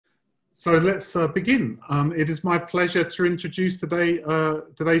So let's begin. It is my pleasure to introduce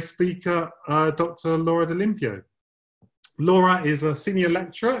today's speaker, Dr. Laura D'Olimpio. Laura is a senior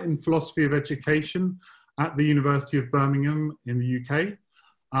lecturer in philosophy of education at the University of Birmingham in the UK.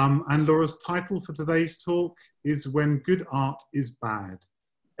 And Laura's title for today's talk is When Good Art is Bad,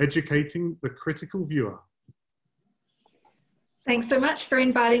 Educating the Critical Viewer. Thanks so much for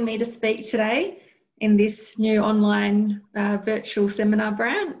inviting me to speak today in this new online virtual seminar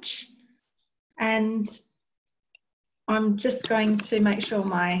branch. And I'm just going to make sure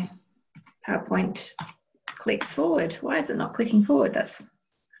my PowerPoint clicks forward. Why is it not clicking forward?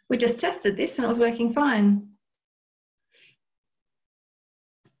 We just tested this and it was working fine.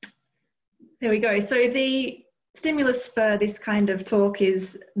 There we go. So the stimulus for this kind of talk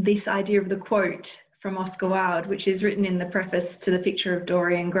is this idea of the quote from Oscar Wilde, which is written in the preface to The Picture of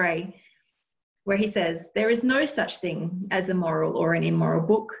Dorian Gray, where he says, "There is no such thing as a moral or an immoral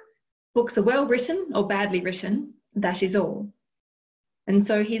book. Books are well written or badly written, that is all." And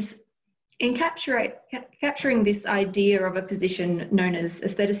so he's capturing this idea of a position known as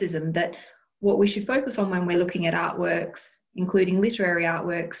aestheticism, that what we should focus on when we're looking at artworks, including literary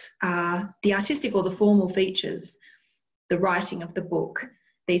artworks, are the artistic or the formal features, the writing of the book,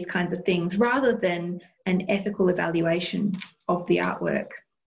 these kinds of things, rather than an ethical evaluation of the artwork.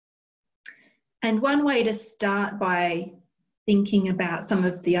 And one way to start by thinking about some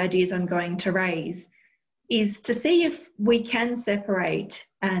of the ideas I'm going to raise is to see if we can separate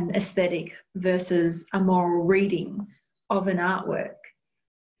an aesthetic versus a moral reading of an artwork.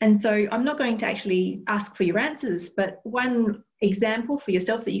 And so I'm not going to actually ask for your answers, but one example for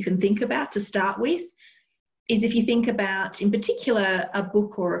yourself that you can think about to start with is if you think about, in particular, a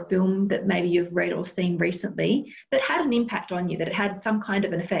book or a film that maybe you've read or seen recently that had an impact on you, that it had some kind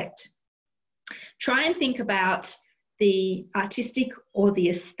of an effect. Try and think about the artistic or the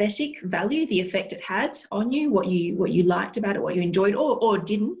aesthetic value, the effect it had on you, what you liked about it, what you enjoyed or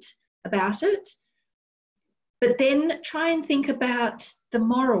didn't about it. But then try and think about the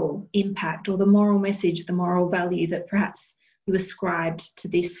moral impact or the moral message, the moral value that perhaps you ascribed to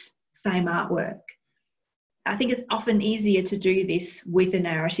this same artwork. I think it's often easier to do this with a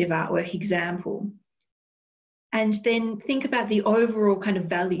narrative artwork example. And then think about the overall kind of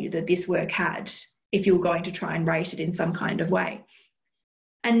value that this work had if you're going to try and rate it in some kind of way.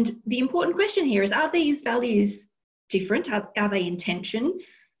 And the important question here is, are these values different? Are they in tension?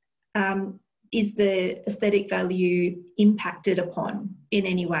 Is the aesthetic value impacted upon in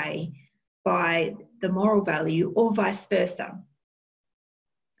any way by the moral value or vice versa?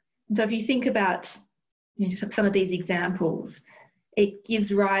 And so if you think about some of these examples, it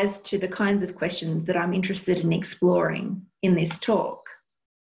gives rise to the kinds of questions that I'm interested in exploring in this talk.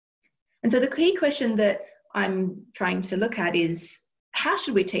 And so the key question that I'm trying to look at is, how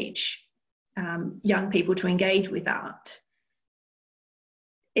should we teach young people to engage with art?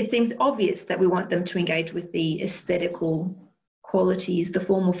 It seems obvious that we want them to engage with the aesthetical qualities, the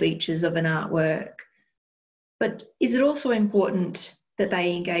formal features of an artwork. But is it also important that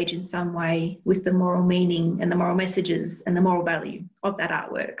they engage in some way with the moral meaning and the moral messages and the moral value of that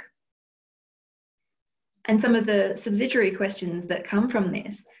artwork? And some of the subsidiary questions that come from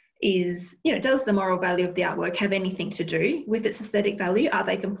this is, does the moral value of the artwork have anything to do with its aesthetic value? Are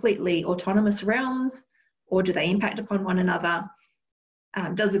they completely autonomous realms, or do they impact upon one another?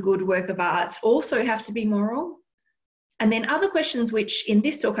 Does a good work of art also have to be moral? And then other questions, which in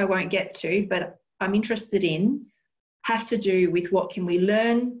this talk I won't get to, but I'm interested in, have to do with what can we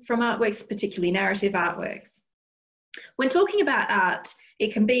learn from artworks, particularly narrative artworks. When talking about art,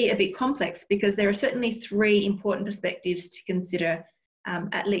 it can be a bit complex because there are certainly three important perspectives to consider,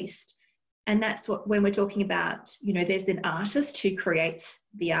 at least. And that's when we're talking about, there's an artist who creates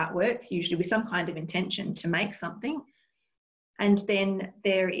the artwork, usually with some kind of intention to make something. And then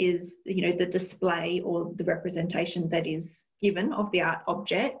there is, the display or the representation that is given of the art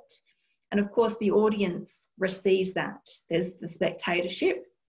object. And of course, the audience receives that. There's the spectatorship.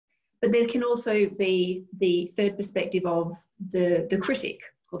 But there can also be the third perspective of the critic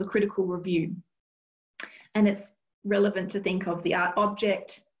or the critical review. And it's relevant to think of the art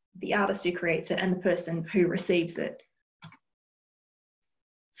object, the artist who creates it, and the person who receives it.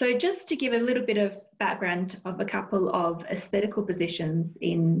 So just to give a little bit of background of a couple of aesthetical positions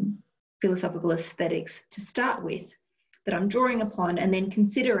in philosophical aesthetics to start with, that I'm drawing upon, and then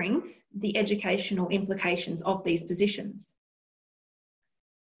considering the educational implications of these positions.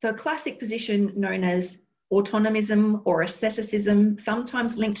 So a classic position known as autonomism or aestheticism,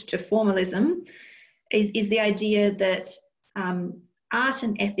 sometimes linked to formalism, is the idea that art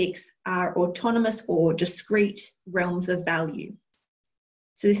and ethics are autonomous or discrete realms of value.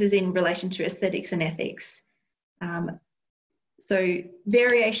 So this is in relation to aesthetics and ethics. So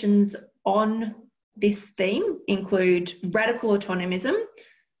variations on this theme include radical autonomism,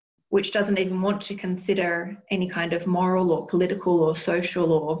 which doesn't even want to consider any kind of moral or political or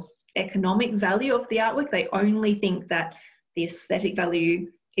social or economic value of the artwork. They only think that the aesthetic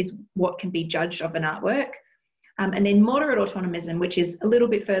value is what can be judged of an artwork. And then moderate autonomism, which is a little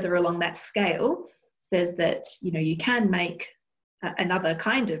bit further along that scale, says that, you know, you can make another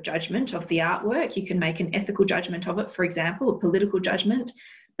kind of judgment of the artwork. You can make an ethical judgment of it, for example, a political judgment,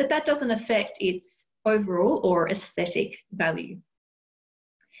 but that doesn't affect its overall or aesthetic value.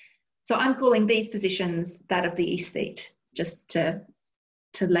 So I'm calling these positions that of the aesthete, just to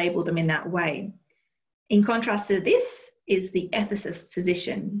label them in that way. In contrast to this is the ethicist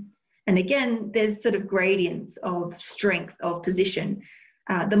position. And again, there's sort of gradients of strength of position.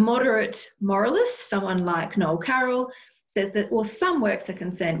 The moderate moralist, someone like Noel Carroll, says that, well, some works are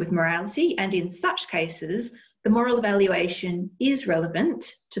concerned with morality, and in such cases, the moral evaluation is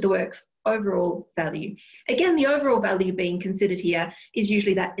relevant to the work's overall value. Again, the overall value being considered here is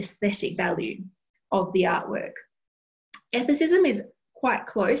usually that aesthetic value of the artwork. Ethicism is quite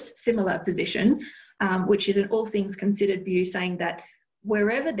close, similar position, which is an all things considered view, saying that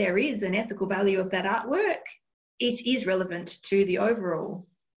wherever there is an ethical value of that artwork, it is relevant to the overall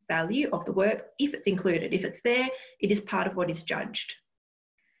value of the work if it's included. If it's there, it is part of what is judged.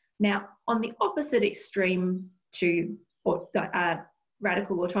 Now, on the opposite extreme to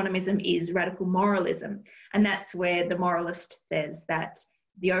radical autonomism is radical moralism, and that's where the moralist says that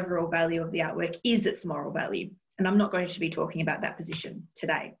the overall value of the artwork is its moral value. And I'm not going to be talking about that position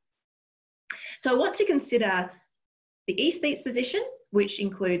today. So I want to consider the aesthete's position, which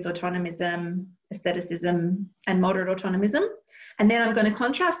includes autonomism, aestheticism, and moderate autonomism. And then I'm going to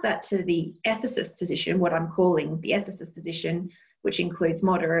contrast that to the ethicist position, what I'm calling the ethicist position, which includes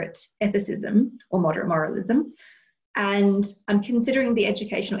moderate ethicism or moderate moralism. And I'm considering the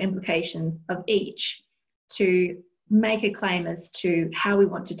educational implications of each to make a claim as to how we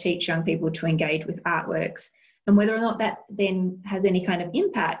want to teach young people to engage with artworks, and whether or not that then has any kind of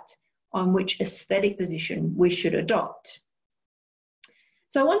impact on which aesthetic position we should adopt.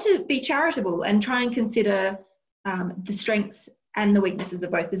 So I want to be charitable and try and consider the strengths and the weaknesses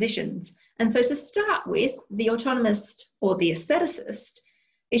of both positions. And so to start with, the autonomist or the aestheticist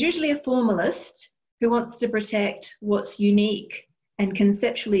is usually a formalist who wants to protect what's unique and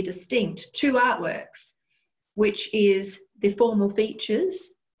conceptually distinct to artworks, which is the formal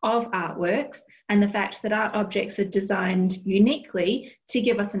features of artworks and the fact that art objects are designed uniquely to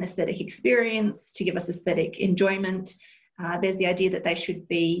give us an aesthetic experience, to give us aesthetic enjoyment. There's the idea that they should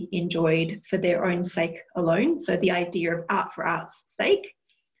be enjoyed for their own sake alone. So the idea of art for art's sake.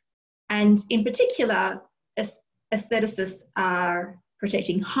 And in particular, aestheticists are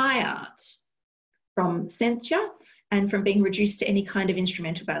protecting high art from censure and from being reduced to any kind of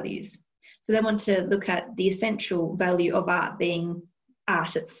instrumental values. So they want to look at the essential value of art being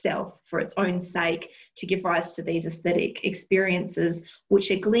art itself for its own sake, to give rise to these aesthetic experiences,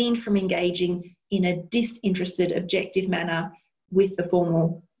 which are gleaned from engaging in a disinterested, objective manner with the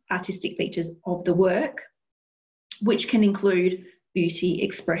formal artistic features of the work, which can include beauty,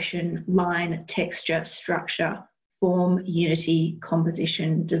 expression, line, texture, structure, form, unity,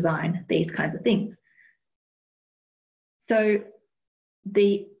 composition, design, these kinds of things. So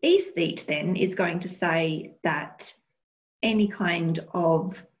the aesthete then is going to say that any kind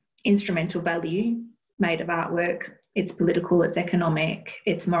of instrumental value made of artwork, its political, its economic,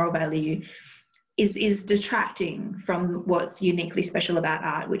 its moral value, is detracting from what's uniquely special about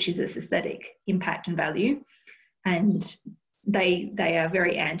art, which is its aesthetic impact and value. And they are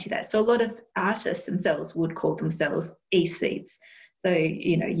very anti that. So a lot of artists themselves would call themselves aesthetes. So,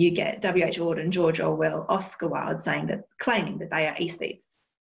 you know, you get W.H. Auden, George Orwell, Oscar Wilde claiming that they are aesthetes.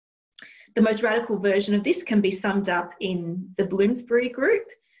 The most radical version of this can be summed up in the Bloomsbury group.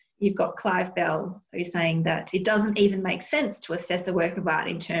 You've got Clive Bell, who's saying that it doesn't even make sense to assess a work of art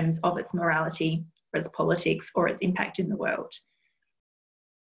in terms of its morality or its politics or its impact in the world.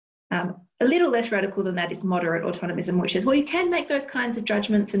 A little less radical than that is moderate autonomism, which is, well, you can make those kinds of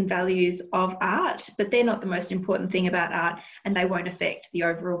judgments and values of art, but they're not the most important thing about art, and they won't affect the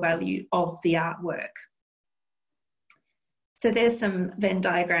overall value of the artwork. So there's some Venn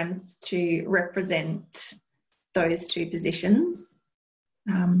diagrams to represent those two positions,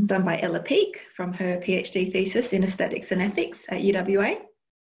 done by Ella Peake from her PhD thesis in Aesthetics and Ethics at UWA.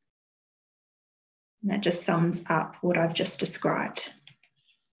 And that just sums up what I've just described.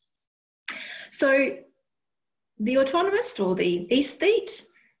 So the autonomist or the aesthete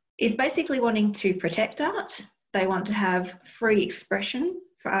is basically wanting to protect art. They want to have free expression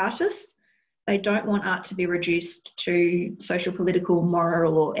for artists. They don't want art to be reduced to social, political,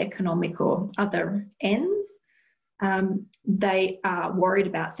 moral, or economic or other ends. They are worried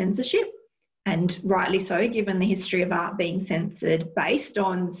about censorship, and rightly so, given the history of art being censored based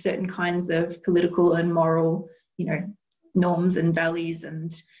on certain kinds of political and moral, norms and values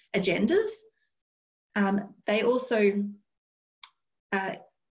and agendas. They also,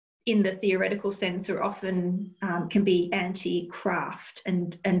 in the theoretical sense, are often can be anti-craft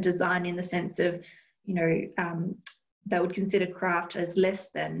and design, in the sense of, they would consider craft as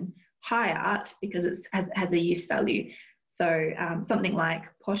less than high art because it has a use value. So something like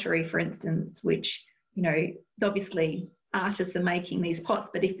pottery, for instance, which, it's obviously artists are making these pots,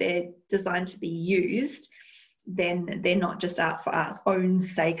 but if they're designed to be used, then they're not just art for art's own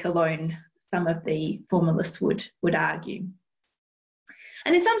sake alone, some of the formalists would argue.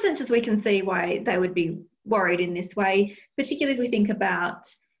 And in some senses, we can see why they would be worried in this way, particularly if we think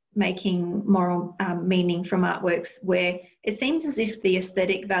about making moral meaning from artworks where it seems as if the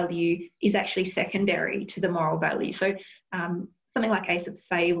aesthetic value is actually secondary to the moral value. So something like Aesop's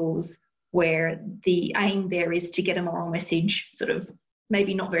Fables, where the aim there is to get a moral message sort of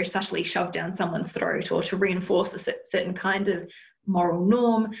maybe not very subtly shoved down someone's throat, or to reinforce a certain kind of moral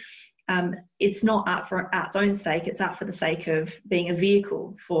norm. It's not art for art's own sake, it's art for the sake of being a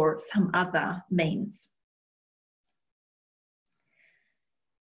vehicle for some other means.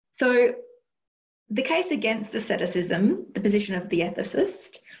 So the case against aestheticism, the position of the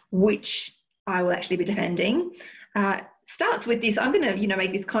ethicist, which I will actually be defending, starts with this. I'm going to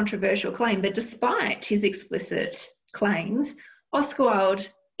make this controversial claim that despite his explicit claims, Oscar Wilde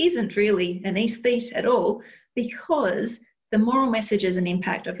isn't really an aesthete at all, because the moral messages and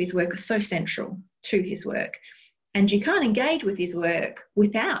impact of his work are so central to his work. And you can't engage with his work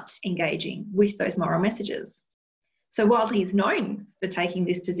without engaging with those moral messages. So while he's known for taking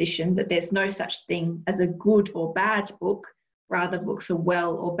this position that there's no such thing as a good or bad book, rather books are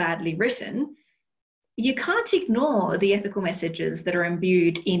well or badly written, you can't ignore the ethical messages that are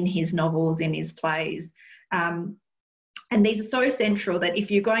imbued in his novels, in his plays. And these are so central that if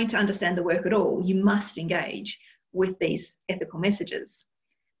you're going to understand the work at all, you must engage with these ethical messages.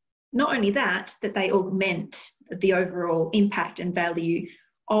 Not only that they augment the overall impact and value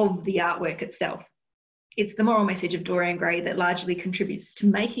of the artwork itself. It's the moral message of Dorian Gray that largely contributes to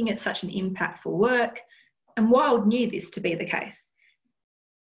making it such an impactful work, and Wilde knew this to be the case.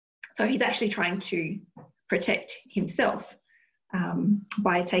 So he's actually trying to protect himself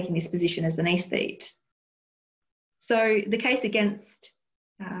by taking this position as an aesthete. So the case against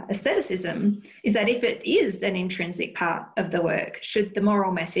aestheticism is that if it is an intrinsic part of the work, should the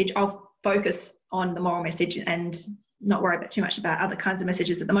moral message, I'll focus on the moral message and not worry too much about other kinds of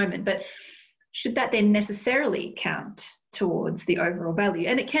messages at the moment, but should that then necessarily count towards the overall value?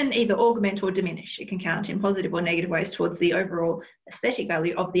 And it can either augment or diminish. It can count in positive or negative ways towards the overall aesthetic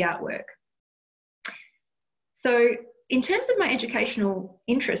value of the artwork. So in terms of my educational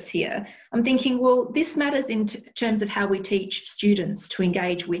interests here, I'm thinking, well, this matters in terms of how we teach students to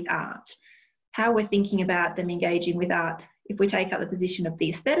engage with art, how we're thinking about them engaging with art. If we take up the position of the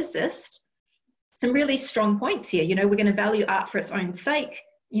aestheticist, some really strong points here. We're going to value art for its own sake,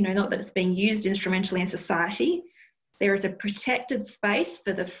 not that it's being used instrumentally in society. There is a protected space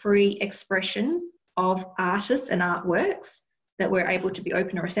for the free expression of artists and artworks that we're able to be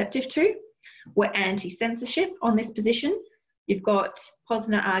open and receptive to. We're anti-censorship on this position. You've got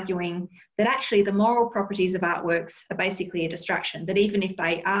Posner arguing that actually the moral properties of artworks are basically a distraction, that even if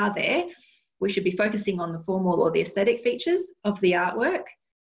they are there, we should be focusing on the formal or the aesthetic features of the artwork.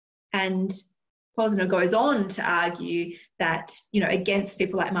 And Posner goes on to argue that, against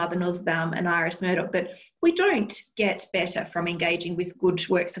people like Martha Nussbaum and Iris Murdoch, that we don't get better from engaging with good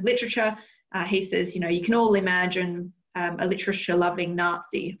works of literature. He says, you can all imagine a literature-loving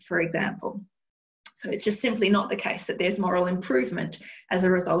Nazi, for example. So it's just simply not the case that there's moral improvement as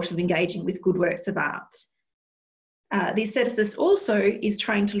a result of engaging with good works of art. The aestheticist also is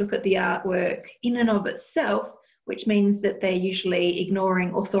trying to look at the artwork in and of itself, which means that they're usually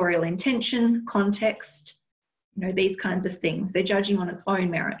ignoring authorial intention, context, these kinds of things. They're judging on its own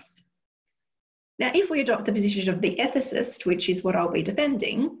merits. Now, if we adopt the position of the ethicist, which is what I'll be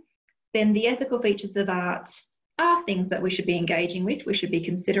defending, then the ethical features of art are things that we should be engaging with, we should be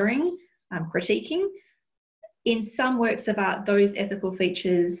considering, critiquing. In some works of art, those ethical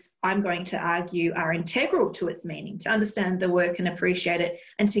features, I'm going to argue, are integral to its meaning. To understand the work and appreciate it,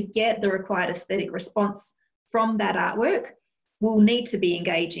 and to get the required aesthetic response from that artwork, we'll need to be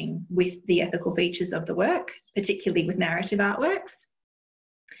engaging with the ethical features of the work, particularly with narrative artworks.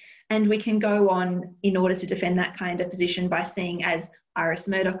 And we can go on in order to defend that kind of position by seeing as Iris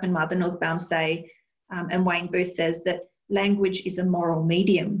Murdoch and Martha Nussbaum say, and Wayne Booth says, that language is a moral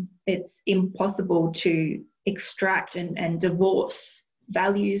medium. It's impossible to extract and divorce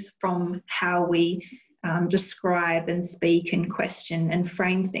values from how we describe and speak and question and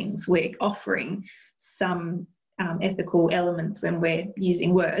frame things. We're offering some ethical elements when we're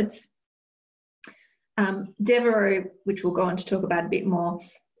using words. Devereux, which we'll go on to talk about a bit more,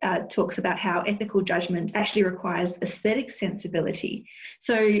 talks about how ethical judgment actually requires aesthetic sensibility.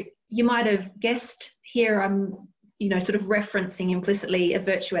 So you might have guessed here I'm, sort of referencing implicitly a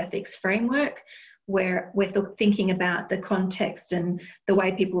virtue ethics framework where we're thinking about the context and the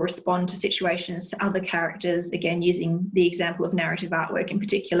way people respond to situations, to other characters, again, using the example of narrative artwork in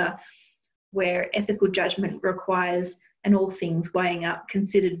particular, where ethical judgment requires an all things weighing up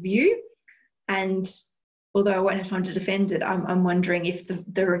considered view. And although I won't have time to defend it, I'm wondering if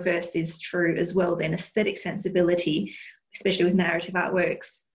the reverse is true as well. Then aesthetic sensibility, especially with narrative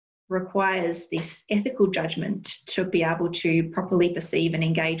artworks, requires this ethical judgment to be able to properly perceive and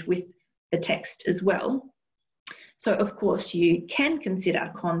engage with the text as well. So of course you can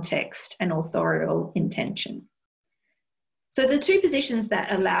consider context and authorial intention. So the two positions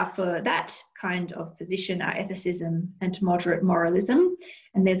that allow for that kind of position are ethicism and moderate moralism.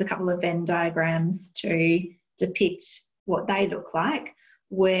 And there's a couple of Venn diagrams to depict what they look like,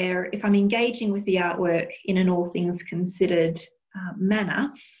 where if I'm engaging with the artwork in an all things considered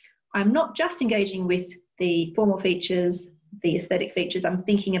manner, I'm not just engaging with the formal features, the aesthetic features, I'm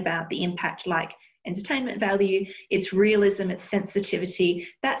thinking about the impact like entertainment value, its realism, its sensitivity.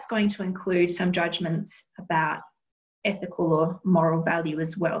 That's going to include some judgments about ethical or moral value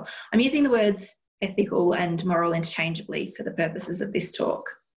as well. I'm using the words ethical and moral interchangeably for the purposes of this talk.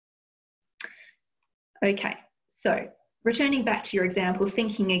 Okay, so returning back to your example,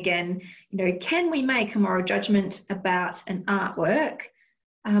 thinking again, can we make a moral judgment about an artwork,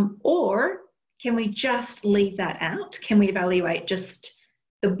 or can we just leave that out? Can we evaluate just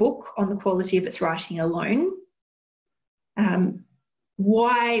the book on the quality of its writing alone?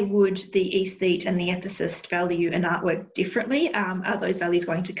 Why would the aesthete and the ethicist value an artwork differently? Are those values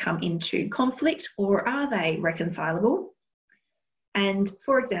going to come into conflict, or are they reconcilable? And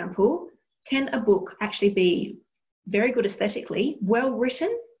for example, can a book actually be very good aesthetically, well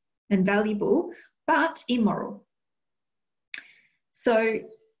written and valuable, but immoral? So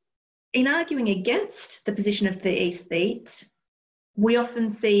in arguing against the position of the aesthete, we often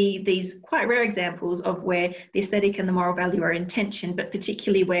see these quite rare examples of where the aesthetic and the moral value are in tension, but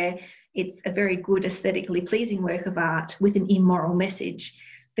particularly where it's a very good aesthetically pleasing work of art with an immoral message.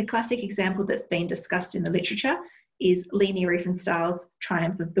 The classic example that's been discussed in the literature is Leni Riefenstahl's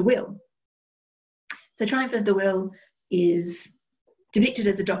Triumph of the Will. So Triumph of the Will is depicted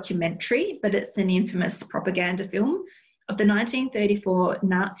as a documentary, but it's an infamous propaganda film of the 1934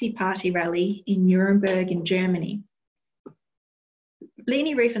 Nazi party rally in Nuremberg in Germany.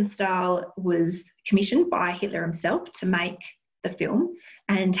 Leni Riefenstahl was commissioned by Hitler himself to make the film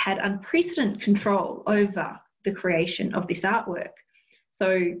and had unprecedented control over the creation of this artwork.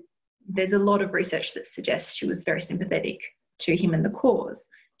 So there's a lot of research that suggests she was very sympathetic to him and the cause.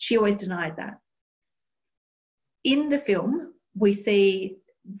 She always denied that. In the film, we see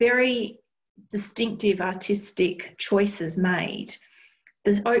very distinctive artistic choices made.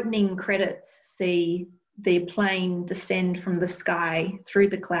 The opening credits see the plane descend from the sky through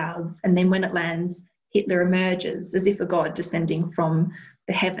the clouds, and then when it lands, Hitler emerges as if a god descending from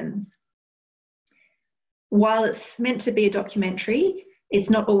the heavens. While it's meant to be a documentary, it's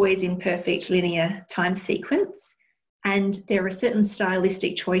not always in perfect linear time sequence, and there are certain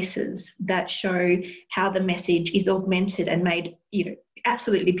stylistic choices that show how the message is augmented and made,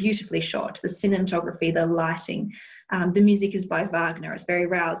 absolutely beautifully shot. The cinematography, the lighting, the music is by Wagner. It's very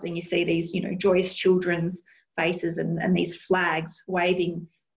rousing. You see these, joyous children's faces and these flags waving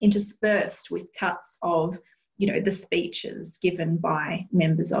interspersed with cuts of, the speeches given by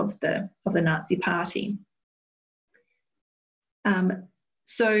members of the Nazi party.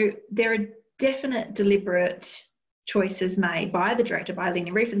 So there are definite deliberate choices made by the director, by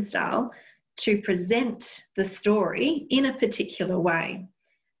Leni Riefenstahl, to present the story in a particular way.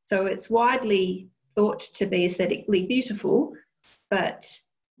 So it's widely thought to be aesthetically beautiful, but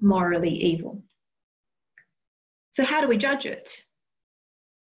morally evil. So how do we judge it?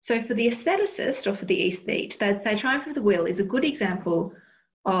 So for the aestheticist or for the aesthete, they'd say Triumph of the Will is a good example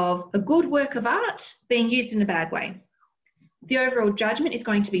of a good work of art being used in a bad way. The overall judgment is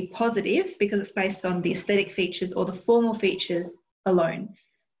going to be positive because it's based on the aesthetic features or the formal features alone.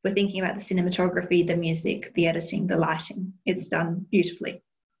 We're thinking about the cinematography, the music, the editing, the lighting. It's done beautifully.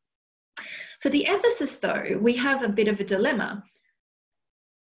 For the ethicist, though, we have a bit of a dilemma.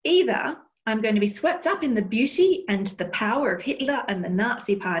 Either I'm going to be swept up in the beauty and the power of Hitler and the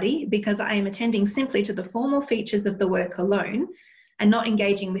Nazi Party because I am attending simply to the formal features of the work alone and not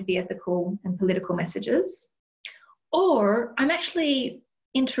engaging with the ethical and political messages. Or I'm actually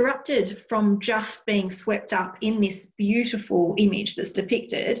interrupted from just being swept up in this beautiful image that's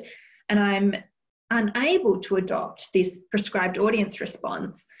depicted, and I'm unable to adopt this prescribed audience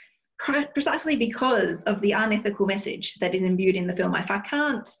response precisely because of the unethical message that is imbued in the film. If I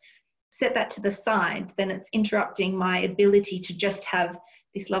can't set that to the side, then it's interrupting my ability to just have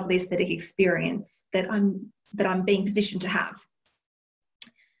this lovely aesthetic experience that I'm being positioned to have.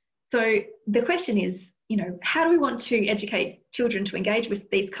 So the question is, how do we want to educate children to engage with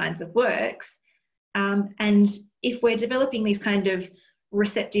these kinds of works? And if we're developing these kind of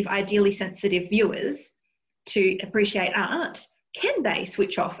receptive, ideally sensitive viewers to appreciate art, can they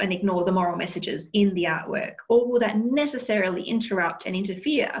switch off and ignore the moral messages in the artwork? Or will that necessarily interrupt and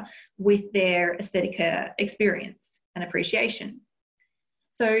interfere with their aesthetic experience and appreciation?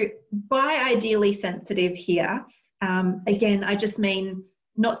 So by ideally sensitive here, again, I just mean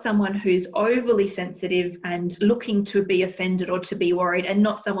not someone who's overly sensitive and looking to be offended or to be worried, and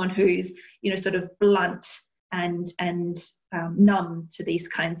not someone who's, sort of blunt and numb to these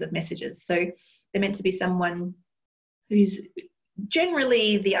kinds of messages. So they're meant to be someone who's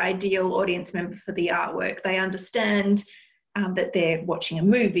generally the ideal audience member for the artwork. They understand that they're watching a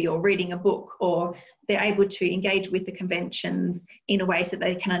movie or reading a book, or they're able to engage with the conventions in a way so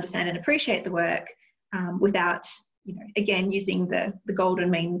they can understand and appreciate the work without, again, using the golden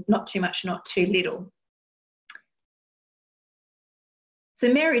mean, not too much, not too little.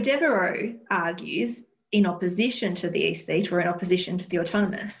 So Mary Devereux argues, in opposition to the aesthete or in opposition to the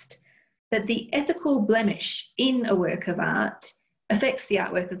autonomist, that the ethical blemish in a work of art affects the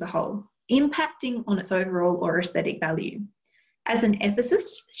artwork as a whole, impacting on its overall or aesthetic value. As an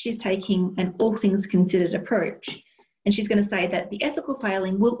ethicist, she's taking an all things considered approach, and she's going to say that the ethical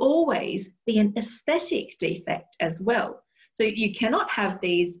failing will always be an aesthetic defect as well. So you cannot have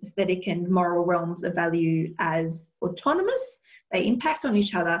these aesthetic and moral realms of value as autonomous. They impact on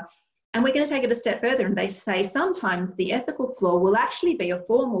each other. And we're going to take it a step further, and they say sometimes the ethical flaw will actually be a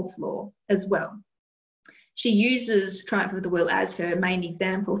formal flaw as well. She uses Triumph of the Will as her main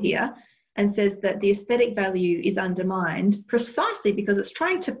example here and says that the aesthetic value is undermined precisely because it's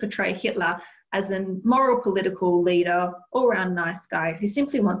trying to portray Hitler as a moral political leader, all-round nice guy who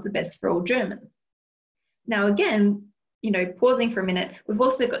simply wants the best for all Germans. Now, again, pausing for a minute, we've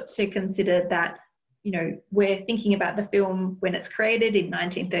also got to consider that we're thinking about the film when it's created in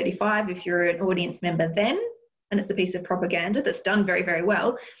 1935, if you're an audience member then, and it's a piece of propaganda that's done very, very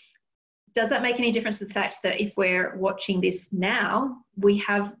well. Does that make any difference to the fact that if we're watching this now, we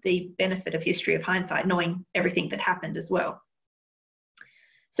have the benefit of history of hindsight, knowing everything that happened as well?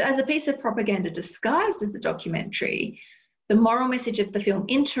 So as a piece of propaganda disguised as a documentary, the moral message of the film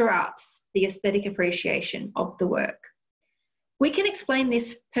interrupts the aesthetic appreciation of the work. We can explain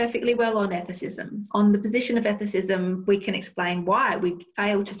this perfectly well on ethicism. On the position of ethicism, we can explain why we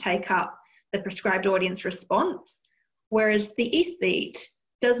fail to take up the prescribed audience response, whereas the aesthete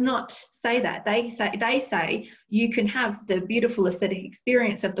does not say that. They say you can have the beautiful aesthetic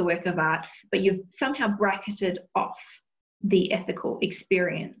experience of the work of art, but you've somehow bracketed off the ethical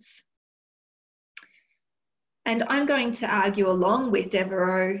experience. And I'm going to argue along with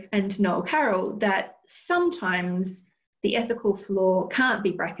Devereux and Noel Carroll that sometimes the ethical flaw can't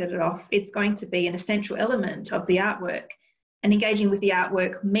be bracketed off. It's going to be an essential element of the artwork. And engaging with the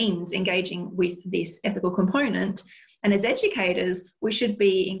artwork means engaging with this ethical component. And as educators, we should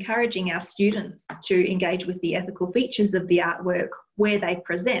be encouraging our students to engage with the ethical features of the artwork where they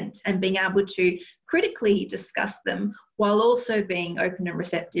present and being able to critically discuss them while also being open and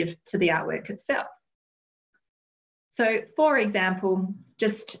receptive to the artwork itself. So, for example,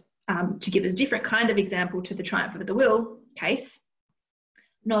 just to give us a different kind of example to the Triumph of the Will case,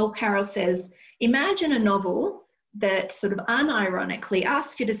 Noel Carroll says, imagine a novel that sort of unironically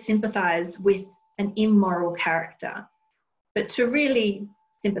asks you to sympathise with an immoral character, but to really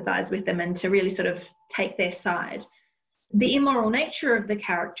sympathise with them and to really sort of take their side. The immoral nature of the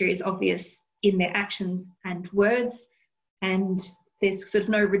character is obvious in their actions and words, and there's sort of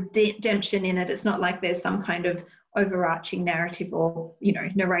no redemption in it. It's not like there's some kind of overarching narrative or,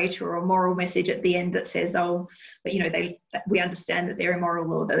 narrator or moral message at the end that says, oh, but, we understand that they're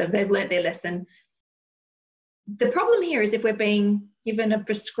immoral or that they've learnt their lesson. The problem here is if we're being given a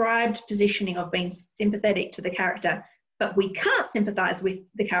prescribed positioning of being sympathetic to the character, but we can't sympathise with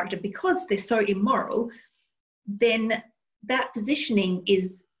the character because they're so immoral, then that positioning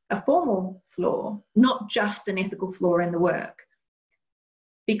is a formal flaw, not just an ethical flaw in the work.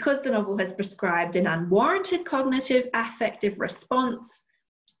 because the novel has prescribed an unwarranted cognitive affective response,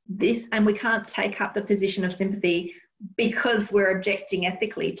 and we can't take up the position of sympathy because we're objecting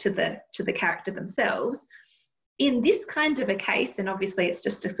ethically to the character themselves. In this kind of a case, and obviously it's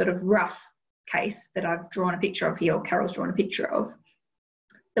just a sort of rough case that I've drawn a picture of here, or Carol's drawn a picture of,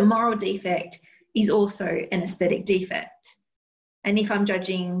 the moral defect is also an aesthetic defect. And if I'm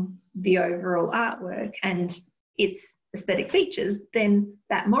judging the overall artwork and its aesthetic features, then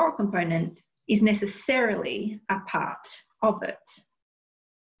that moral component is necessarily a part of it.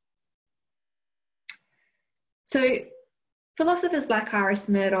 So philosophers like Iris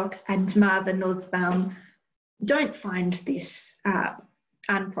Murdoch and Martha Nussbaum don't find this a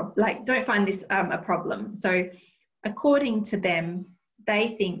problem. So according to them, they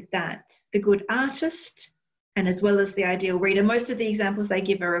think that the good artist, and as well as the ideal reader, most of the examples they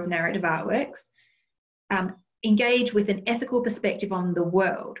give are of narrative artworks, engage with an ethical perspective on the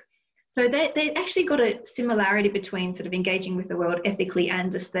world. So they actually got a similarity between sort of engaging with the world ethically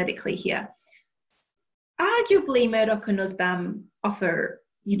and aesthetically here. Arguably, Murdoch and Nussbaum offer,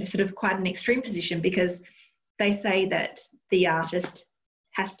 sort of quite an extreme position, because they say that the artist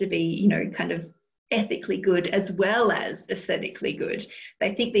has to be, kind of ethically good as well as aesthetically good.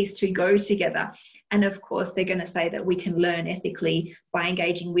 They think these two go together. And of course, they're going to say that we can learn ethically by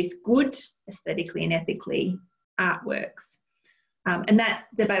engaging with good aesthetically and ethically artworks. And that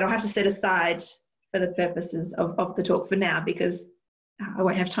debate I'll have to set aside for the purposes of the talk for now, because I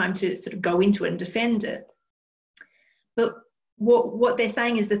won't have time to sort of go into it and defend it. But what they're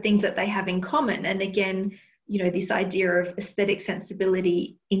saying is the things that they have in common. And again, this idea of aesthetic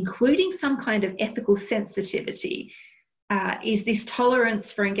sensibility, including some kind of ethical sensitivity, is this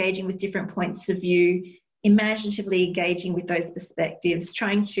tolerance for engaging with different points of view, imaginatively engaging with those perspectives,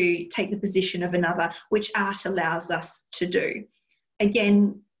 trying to take the position of another, which art allows us to do.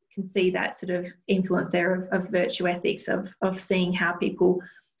 Again, you can see that sort of influence there of virtue ethics, of seeing how people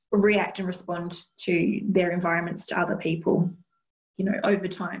react and respond to their environments, to other people, over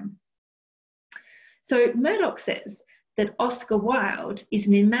time. So Murdoch says that Oscar Wilde is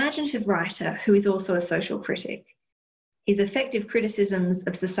an imaginative writer who is also a social critic. His effective criticisms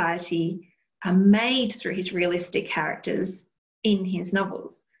of society are made through his realistic characters in his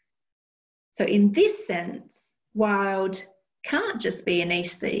novels. So in this sense, Wilde can't just be an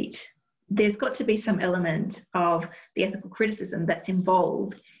aesthete. There's got to be some element of the ethical criticism that's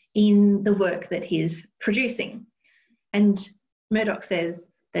involved in the work that he's producing. And Murdoch says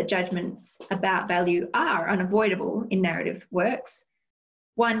that judgments about value are unavoidable in narrative works.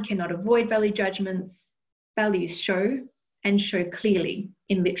 One cannot avoid value judgments. Values show, and show clearly,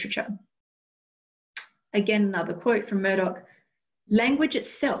 in literature. Again, another quote from Murdoch: "Language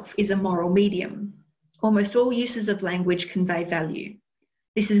itself is a moral medium. Almost all uses of language convey value.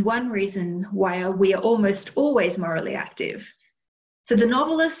 This is one reason why we are almost always morally active. So the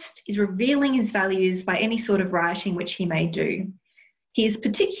novelist is revealing his values by any sort of writing which he may do. He is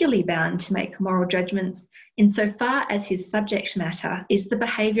particularly bound to make moral judgments insofar as his subject matter is the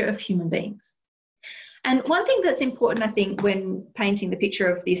behaviour of human beings." And one thing that's important, I think, when painting the picture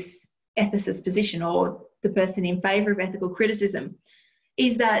of this ethicist position, or the person in favour of ethical criticism,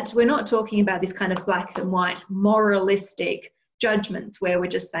 is that we're not talking about this kind of black and white moralistic judgments where we're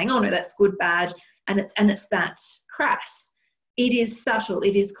just saying, oh no, that's good, bad, and it's that crass. It is subtle,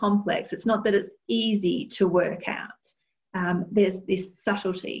 it is complex. It's not that it's easy to work out. There's this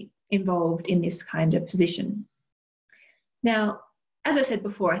subtlety involved in this kind of position. Now, as I said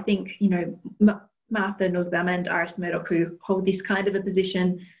before, I think, Martha Nussbaum and Iris Murdoch, who hold this kind of a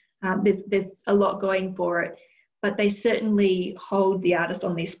position, there's a lot going for it, but they certainly hold the artist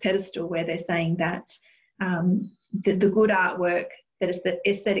on this pedestal where they're saying that the good artwork that is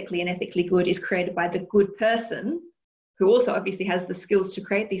aesthetically and ethically good is created by the good person, who also obviously has the skills to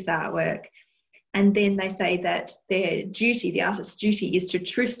create this artwork. And then they say that their duty, the artist's duty, is to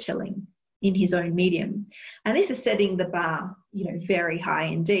truth-telling in his own medium. And this is setting the bar, very high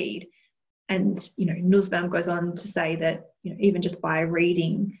indeed. And, Nussbaum goes on to say that, even just by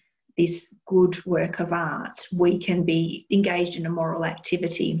reading this good work of art, we can be engaged in a moral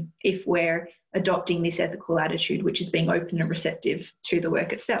activity if we're adopting this ethical attitude, which is being open and receptive to the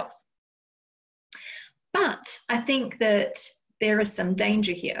work itself. But I think that there is some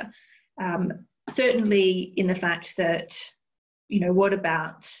danger here, certainly in the fact that, what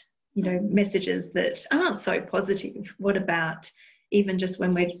about, messages that aren't so positive? What about even just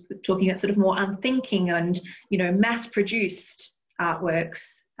when we're talking about sort of more unthinking and, mass-produced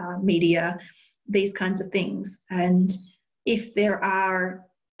artworks, media, these kinds of things? And if there are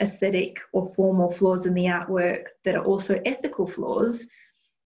aesthetic or formal flaws in the artwork that are also ethical flaws,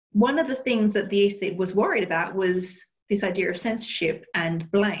 one of the things that the aesthete was worried about was this idea of censorship and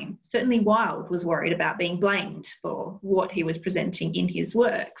blame. Certainly Wilde was worried about being blamed for what he was presenting in his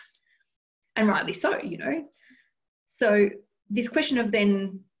works, and rightly so, you know. So this question of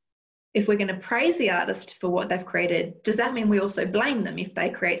then, if we're going to praise the artist for what they've created, does that mean we also blame them if they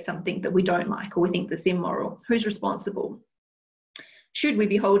create something that we don't like or we think that's immoral? Who's responsible? Should we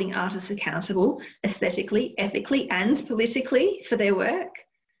be holding artists accountable aesthetically, ethically, and politically for their work?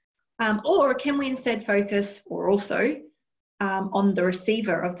 Or can we instead focus, or also, on the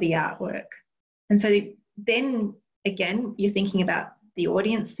receiver of the artwork? And so then again, you're thinking about the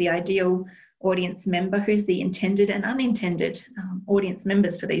audience, the ideal audience member, who's the intended and unintended audience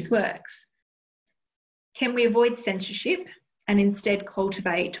members for these works. Can we avoid censorship and instead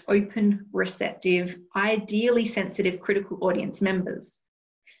cultivate open, receptive, ideally sensitive, critical audience members?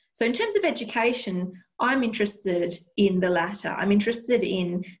 So in terms of education, I'm interested in the latter. I'm interested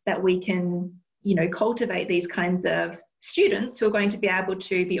in that we can, you know, cultivate these kinds of students who are going to be able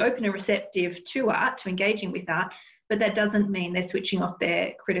to be open and receptive to art, to engaging with art, but that doesn't mean they're switching off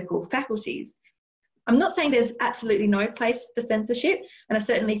their critical faculties. I'm not saying there's absolutely no place for censorship, and I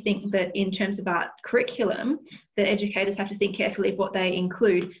certainly think that in terms of art curriculum, that educators have to think carefully of what they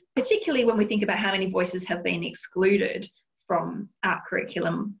include, particularly when we think about how many voices have been excluded from art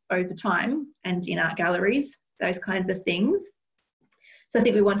curriculum over time and in art galleries, those kinds of things. So I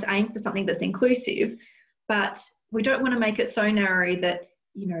think we want to aim for something that's inclusive, but we don't want to make it so narrow that,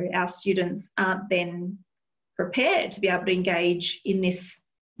 you know, our students aren't then prepared to be able to engage in this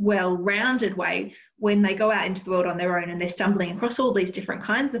well-rounded way when they go out into the world on their own and they're stumbling across all these different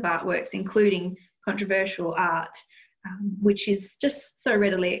kinds of artworks, including controversial art, which is just so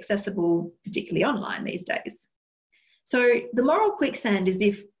readily accessible, particularly online these days. So the moral quicksand is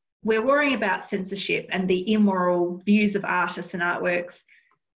if we're worrying about censorship and the immoral views of artists and artworks,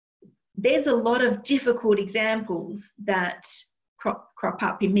 there's a lot of difficult examples that crop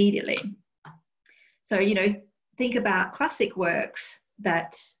up immediately. So, you know, think about classic works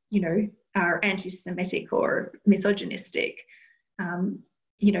that, you know, are anti-Semitic or misogynistic.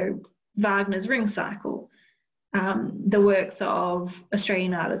 You know, Wagner's Ring Cycle, the works of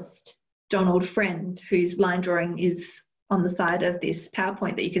Australian artist Donald Friend, whose line drawing is on the side of this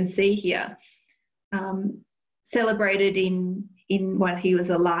PowerPoint that you can see here. Celebrated in while he was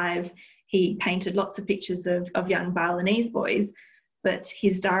alive, he painted lots of pictures of young Balinese boys, but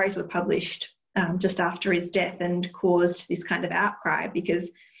his diaries were published just after his death and caused this kind of outcry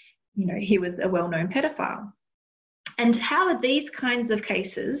because, you know, he was a well-known pedophile. And how are these kinds of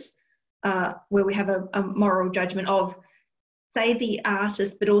cases where we have a moral judgment of, say, the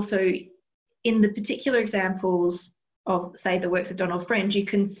artist, but also in the particular examples of, say, the works of Donald Friend, you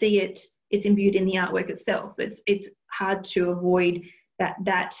can see it's imbued in the artwork itself. It's hard to avoid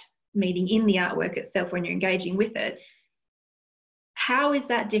that meaning in the artwork itself when you're engaging with it. How is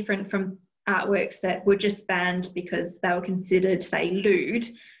that different from artworks that were just banned because they were considered, say, lewd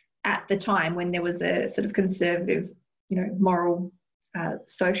at the time when there was a sort of conservative, you know, moral,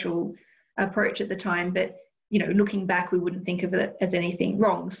 social approach at the time, but, you know, looking back, we wouldn't think of it as anything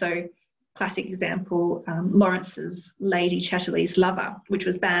wrong. So classic example, Lawrence's Lady Chatterley's Lover, which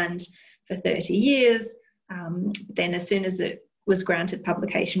was banned for 30 years. Then as soon as it was granted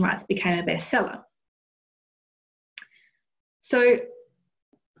publication rights, became a bestseller. So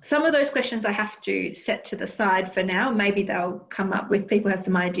some of those questions I have to set to the side for now. Maybe they'll come up with, people have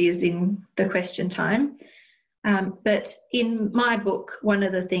some ideas in the question time. But in my book, one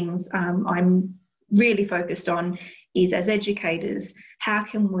of the things I'm really focused on is, as educators, how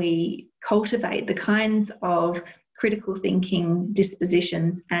can we cultivate the kinds of critical thinking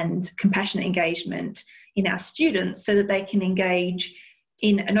dispositions and compassionate engagement in our students so that they can engage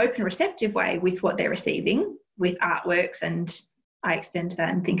in an open, receptive way with what they're receiving, with artworks, and I extend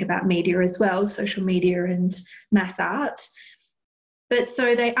that and think about media as well, social media and mass art. But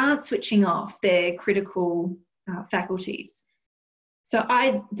so they aren't switching off their critical faculties. So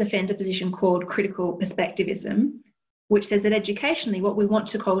I defend a position called critical perspectivism, which says that educationally what we want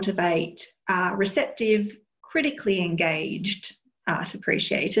to cultivate are receptive, critically engaged art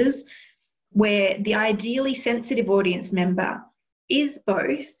appreciators, where the ideally sensitive audience member is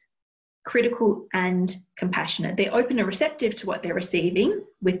both critical and compassionate. They're open and receptive to what they're receiving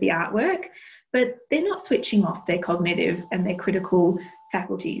with the artwork, but they're not switching off their cognitive and their critical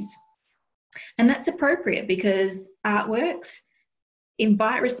faculties. And that's appropriate because artworks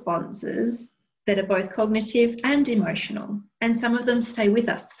invite responses that are both cognitive and emotional, and some of them stay with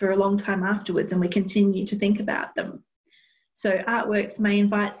us for a long time afterwards and we continue to think about them. So artworks may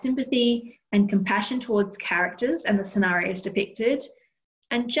invite sympathy and compassion towards characters and the scenarios depicted,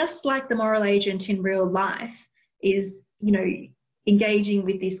 And just like the moral agent in real life is, you know, engaging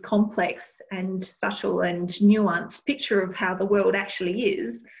with this complex and subtle and nuanced picture of how the world actually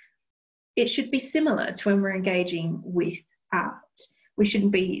is, it should be similar to when we're engaging with art. We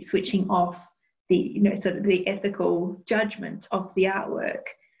shouldn't be switching off the, you know, sort of the ethical judgment of the artwork.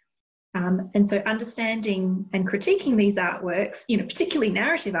 And so understanding and critiquing these artworks, you know, particularly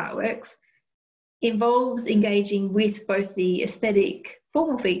narrative artworks, involves engaging with both the aesthetic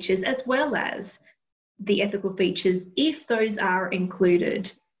formal features as well as the ethical features, if those are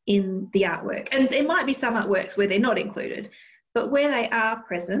included in the artwork. And there might be some artworks where they're not included, but where they are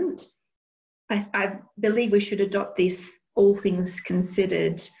present, I believe we should adopt this all things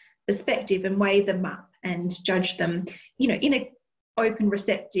considered perspective and weigh them up and judge them, you know, in an open,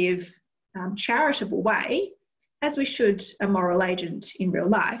 receptive, charitable way, as we should a moral agent in real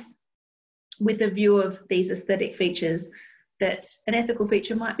life, with a view of these aesthetic features, that an ethical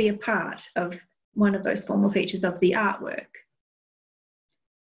feature might be a part of one of those formal features of the artwork.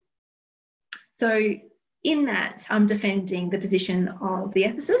 So in that, I'm defending the position of the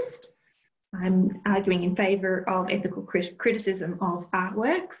ethicist. I'm arguing in favour of ethical criticism of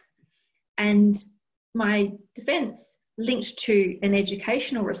artworks, and my defence, linked to an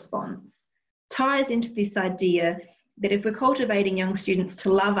educational response, ties into this idea that if we're cultivating young students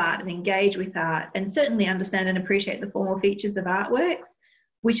to love art and engage with art and certainly understand and appreciate the formal features of artworks,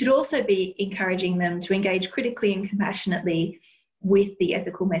 we should also be encouraging them to engage critically and compassionately with the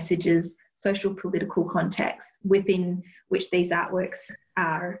ethical messages, social political contexts within which these artworks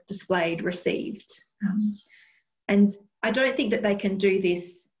are displayed, received. And I don't think that they can do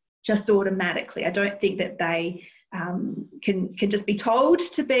this just automatically. I don't think that they can just be told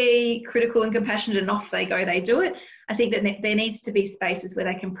to be critical and compassionate and off they go, they do it. I think that there needs to be spaces where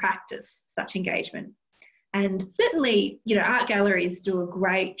they can practice such engagement. And certainly, you know, art galleries do a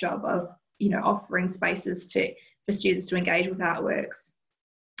great job of, you know, offering spaces for students to engage with artworks.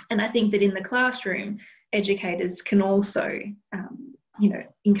 And I think that in the classroom, educators can also, you know,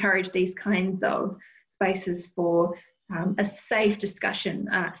 encourage these kinds of spaces for a safe discussion,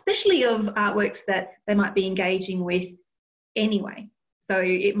 especially of artworks that they might be engaging with anyway. So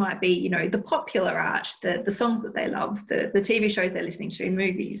it might be, you know, the popular art, the songs that they love, the TV shows they're listening to,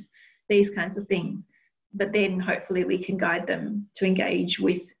 movies, these kinds of things. But then hopefully we can guide them to engage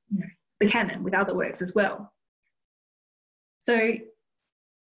with, you know, the canon, with other works as well. So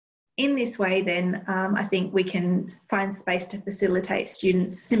in this way then, I think we can find space to facilitate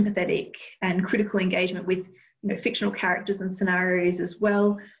students' sympathetic and critical engagement with, you know, fictional characters and scenarios as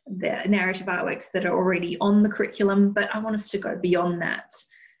well, the narrative artworks that are already on the curriculum, but I want us to go beyond that.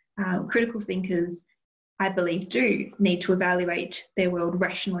 Critical thinkers, I believe, do need to evaluate their world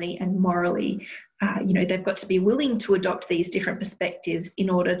rationally and morally. You know, they've got to be willing to adopt these different perspectives in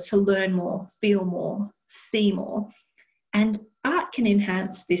order to learn more, feel more, see more. And art can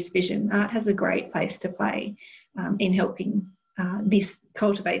enhance this vision. Art has a great place to play in helping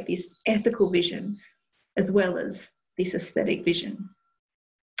cultivate this ethical vision as well as this aesthetic vision.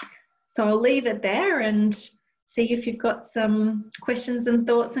 So I'll leave it there and see if you've got some questions and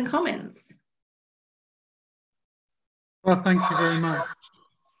thoughts and comments. Well, thank you very much,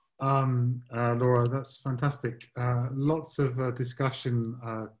 Laura. That's fantastic. Lots of discussion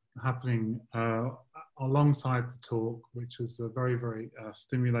happening alongside the talk, which was very, very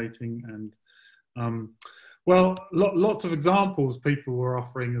stimulating, and well, lots of examples people were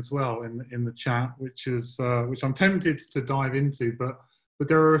offering as well in the chat, which I'm tempted to dive into, but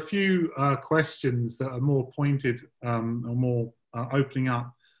there are a few questions that are more pointed or more opening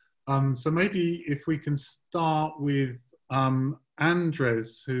up. So maybe if we can start with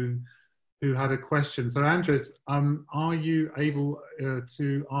Andres, who had a question. So Andres, are you able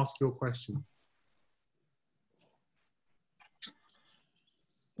to ask your question?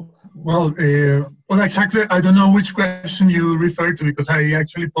 Well, exactly, I don't know which question you referred to, because I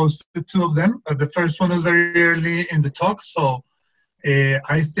actually posted two of them. The first one was very early in the talk, so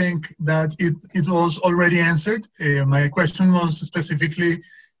I think that it was already answered. My question was specifically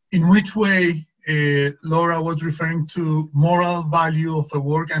in which way Laura was referring to moral value of a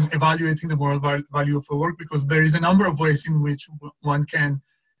work and evaluating the moral value of a work, because there is a number of ways in which one can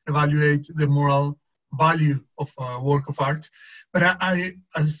evaluate the moral value of a work of art. But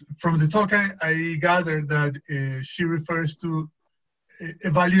from the talk, I gathered that she refers to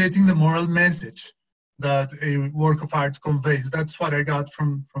evaluating the moral message that a work of art conveys. That's what I got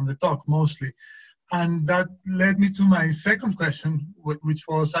from the talk mostly. And that led me to my second question, which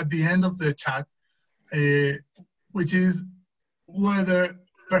was at the end of the chat, which is whether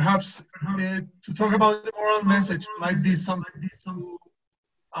perhaps to talk about the moral message might be something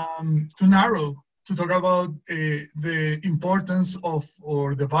too narrow to talk about the importance of,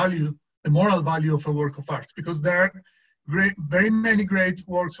 or the value, the moral value of a work of art, because there are very many great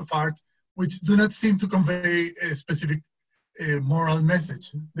works of art which do not seem to convey a specific moral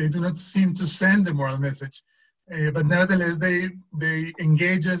message. They do not seem to send a moral message, but nevertheless they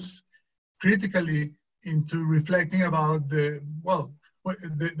engage us critically into reflecting about the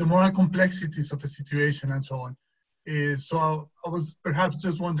moral complexities of a situation and so on. So I was perhaps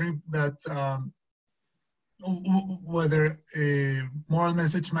just wondering that whether a moral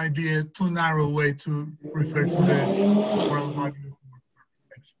message might be a too narrow way to refer to the moral value.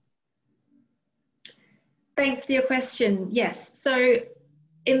 Thanks for your question. Yes. So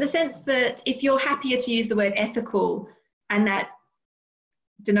in the sense that if you're happier to use the word ethical, and that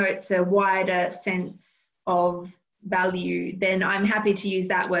denotes a wider sense of value, then I'm happy to use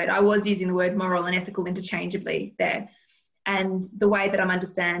that word. I was using the word moral and ethical interchangeably there. And the way that I'm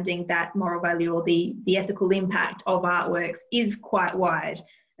understanding that moral value or the ethical impact of artworks is quite wide.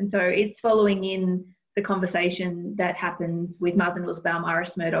 And so it's following in the conversation that happens with Martha Nussbaum,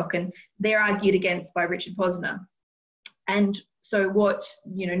 Iris Murdoch, and they're argued against by Richard Posner. And so what,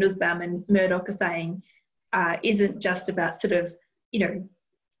 Nussbaum and Murdoch are saying isn't just about sort of,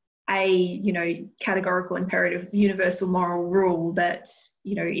 a categorical imperative universal moral rule that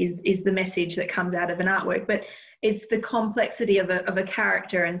is the message that comes out of an artwork, but it's the complexity of a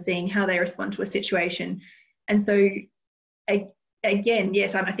character and seeing how they respond to a situation. And so again,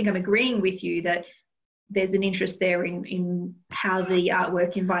 yes, I think I'm agreeing with you that there's an interest there in how the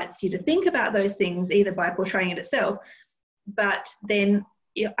artwork invites you to think about those things, either by portraying it itself, but then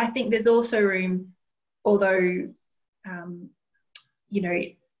I think there's also room, although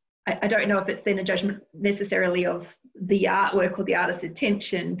I don't know if it's then a judgment necessarily of the artwork or the artist's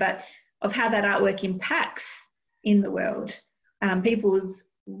intention, but of how that artwork impacts in the world. People's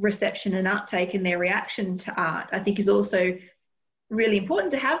reception and uptake and their reaction to art, I think, is also really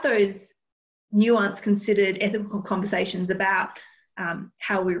important to have those nuanced, considered ethical conversations about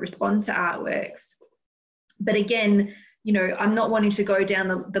how we respond to artworks. But again, I'm not wanting to go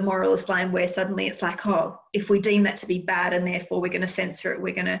down the moralist line where suddenly it's like, oh, if we deem that to be bad and therefore we're going to censor it,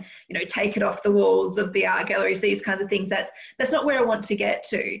 we're going to, take it off the walls of the art galleries, these kinds of things. That's not where I want to get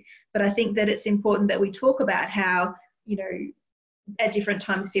to. But I think that it's important that we talk about how, at different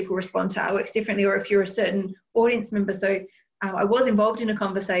times people respond to artworks differently, or if you're a certain audience member. So I was involved in a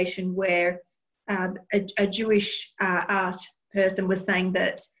conversation where a Jewish art person was saying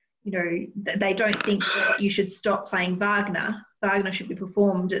that, they don't think that you should stop playing Wagner. Wagner should be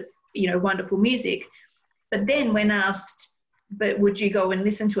performed. It's, wonderful music. But then when asked, but would you go and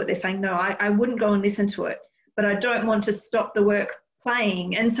listen to it? They're saying, no, I wouldn't go and listen to it, but I don't want to stop the work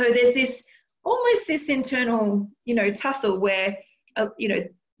playing. And so there's this, almost this internal, tussle where,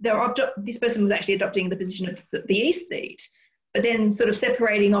 this person was actually adopting the position of the aesthete, but then sort of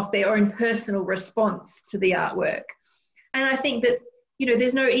separating off their own personal response to the artwork. And I think that,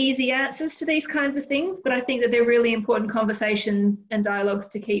 there's no easy answers to these kinds of things, but I think that they're really important conversations and dialogues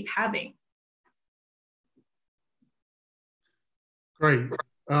to keep having. Great.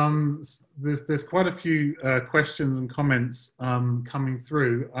 There's quite a few questions and comments coming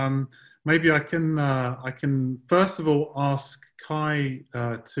through. Maybe I can first of all ask Kai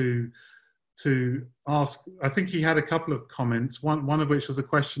to ask. I think he had a couple of comments. One of which was a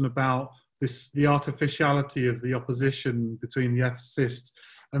question about the artificiality of the opposition between the ethicists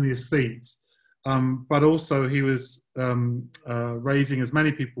and the aesthetes. But also he was raising, as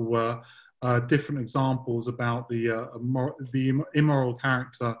many people were, different examples about the immoral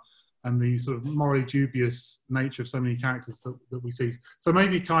character and the sort of morally dubious nature of so many characters that we see. So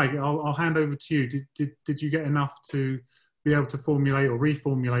maybe Kai, I'll hand over to you. Did you get enough to be able to formulate or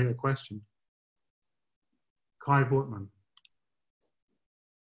reformulate a question? Kai Wortmann.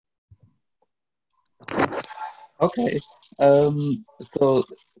 Okay, so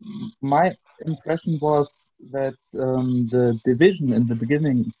my impression was that the division in the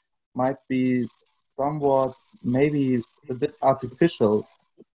beginning might be somewhat, maybe a bit artificial.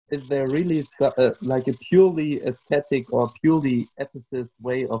 Is there really like a purely aesthetic or purely ethicist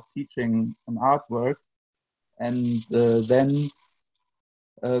way of teaching an artwork, and then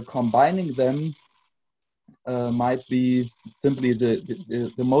combining them might be simply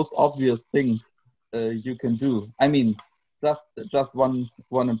the most obvious thing you can do? I mean, just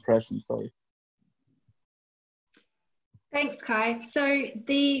one impression. Sorry. Thanks, Kai. So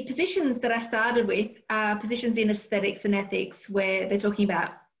the positions that I started with are positions in aesthetics and ethics, where they're talking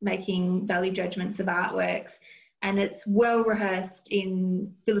about making value judgments of artworks, and it's well rehearsed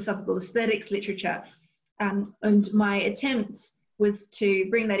in philosophical aesthetics literature. And my attempt was to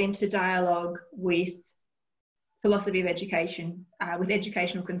bring that into dialogue with philosophy of education, with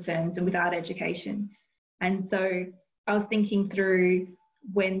educational concerns and with art education. And so I was thinking through,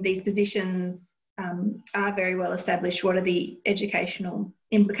 when these positions are very well established, what are the educational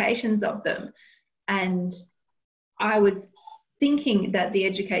implications of them? And I was thinking that the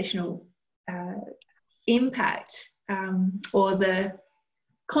educational impact or the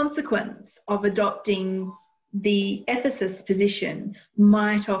consequence of adopting the ethicist position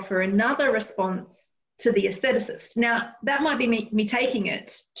might offer another response to the aestheticist. Now, that might be me taking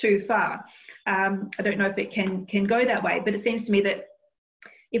it too far. I don't know if it can go that way, but it seems to me that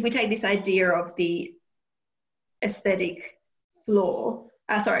if we take this idea of the aesthetic flaw,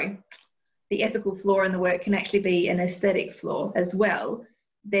 the ethical flaw in the work can actually be an aesthetic flaw as well,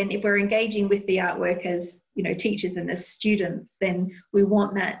 then if we're engaging with the artwork as, you know, teachers and as students, then we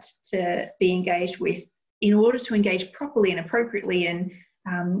want that to be engaged with in order to engage properly and appropriately and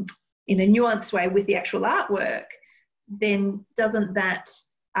in a nuanced way with the actual artwork. Then doesn't that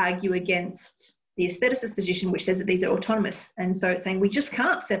argue against the aestheticist position, which says that these are autonomous? And so it's saying we just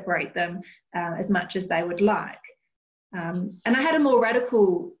can't separate them as much as they would like. And I had a more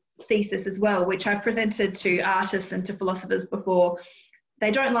radical thesis as well, which I've presented to artists and to philosophers before.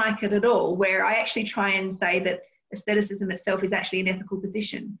 They don't like it at all, where I actually try and say that aestheticism itself is actually an ethical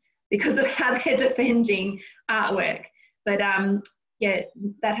position because of how they're defending artwork. But yeah,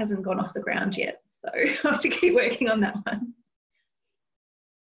 that hasn't gone off the ground yet, so I have to keep working on that one.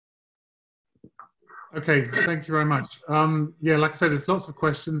 Okay, thank you very much. Yeah, like I said, there's lots of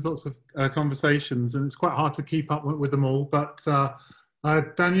questions, lots of conversations, and it's quite hard to keep up with them all. But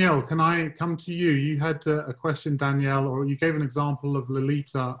Danielle, can I come to you? You had a question, Danielle, or you gave an example of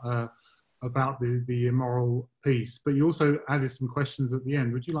Lolita about the immoral piece, but you also added some questions at the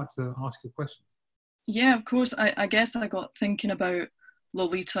end. Would you like to ask your questions? Yeah, of course. I guess I got thinking about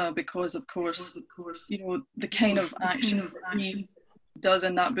Lolita because, of course, you know, the kind of actions that he does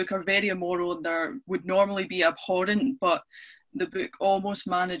in that book are very immoral and there would normally be abhorrent, but the book almost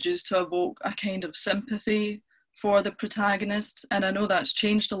manages to evoke a kind of sympathy for the protagonist. And I know that's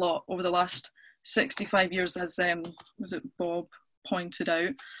changed a lot over the last 65 years, as was it Bob pointed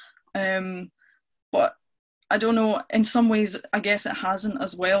out. But I don't know, in some ways I guess it hasn't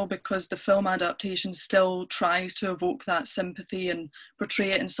as well, because the film adaptation still tries to evoke that sympathy and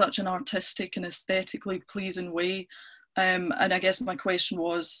portray it in such an artistic and aesthetically pleasing way. And I guess my question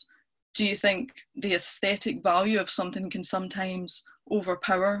was, do you think the aesthetic value of something can sometimes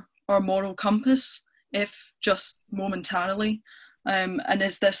overpower our moral compass, if just momentarily? And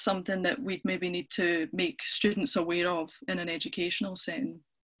is this something that we'd maybe need to make students aware of in an educational setting?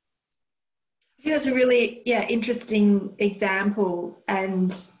 I think that's a really interesting example,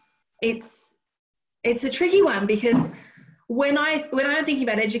 and it's a tricky one, because when I'm thinking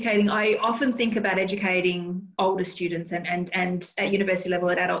about educating, I often think about educating older students and at university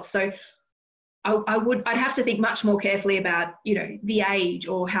level at adults. So I'd have to think much more carefully about, you know, the age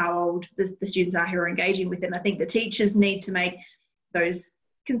or how old the students are who are engaging with them. I think the teachers need to make those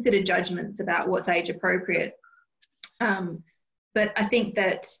considered judgments about what's age appropriate. But I think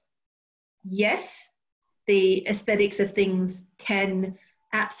that, yes, the aesthetics of things can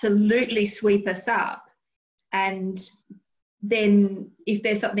absolutely sweep us up. And then if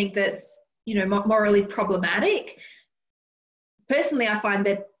there's something that's, you know, morally problematic, personally I find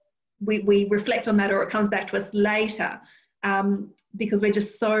that we reflect on that, or it comes back to us later, because we're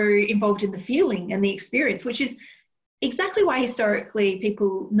just so involved in the feeling and the experience, which is exactly why historically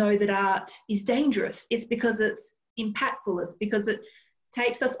people know that art is dangerous. It's because it's impactful. It's because it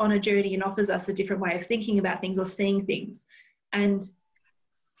takes us on a journey and offers us a different way of thinking about things or seeing things. And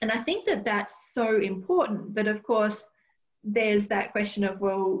I think that that's so important. But of course, there's that question of,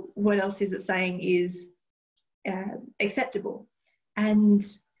 well, what else is it saying is acceptable? And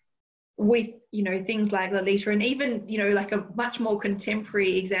with, you know, things like Lolita, and even, you know, like a much more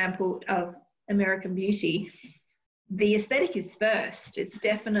contemporary example of American Beauty, the aesthetic is first. It's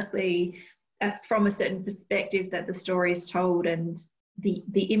definitely from a certain perspective that the story is told, and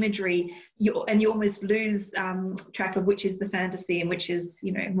the imagery, you almost lose track of which is the fantasy and which is,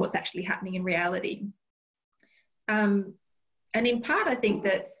 you know, what's actually happening in reality. And in part, I think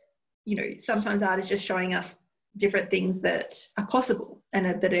that, you know, sometimes art is just showing us different things that are possible and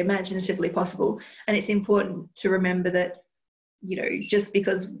that are imaginatively possible. And it's important to remember that, you know, just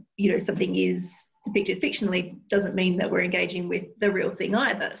because, you know, something is depicted fictionally doesn't mean that we're engaging with the real thing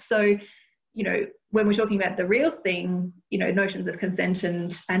either. So, you know, when we're talking about the real thing, you know, notions of consent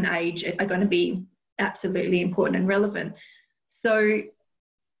and age are going to be absolutely important and relevant. So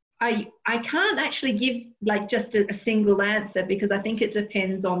I can't actually give like just a single answer, because I think it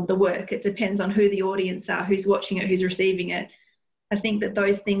depends on the work. It depends on who the audience are, who's watching it, who's receiving it. I think that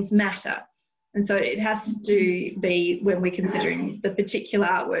those things matter. And so it has to be, when we're considering the particular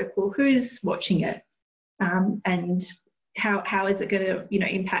artwork, well, who's watching it, and how is it going to, you know,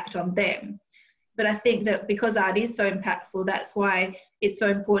 impact on them. But I think that because art is so impactful, that's why it's so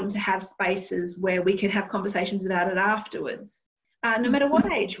important to have spaces where we can have conversations about it afterwards, no matter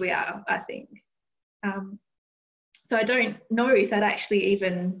what age we are, I think. So I don't know if that actually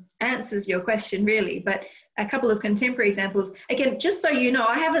even answers your question really, but a couple of contemporary examples. Again, just so you know,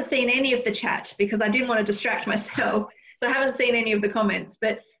 I haven't seen any of the chat because I didn't want to distract myself. So I haven't seen any of the comments,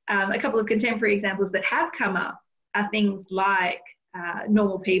 but a couple of contemporary examples that have come up are things like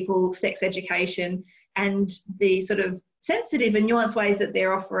normal people, sex education, and the sort of sensitive and nuanced ways that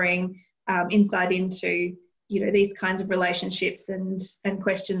they're offering insight into, you know, these kinds of relationships and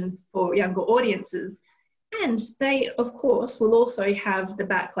questions for younger audiences. And they, of course, will also have the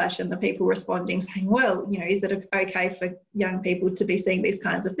backlash and the people responding saying, well, you know, is it okay for young people to be seeing these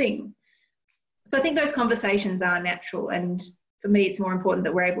kinds of things? So I think those conversations are natural. And for me, it's more important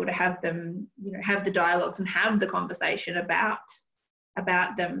that we're able to have them, you know, have the dialogues and have the conversation about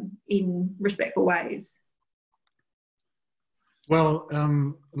them in respectful ways. Well,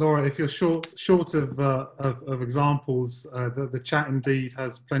 Laura, if you're short of examples, the chat indeed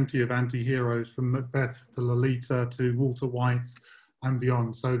has plenty of anti-heroes, from Macbeth to Lolita to Walter White and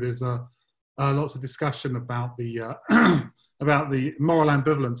beyond. So there's lots of discussion about the about the moral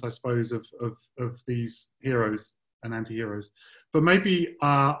ambivalence, I suppose, of these heroes and anti-heroes. But maybe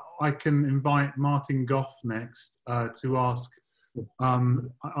I can invite Martin Goff next to ask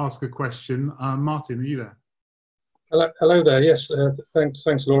a question. Martin, are you there? Hello there. Yes,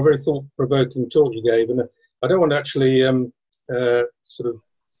 thanks, Laura. Very thought-provoking talk you gave, and I don't want to actually sort of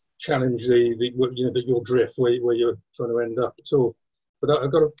challenge your drift where you're trying to end up at all. But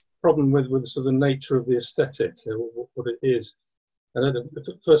I've got a problem with sort of the nature of the aesthetic, what it is. And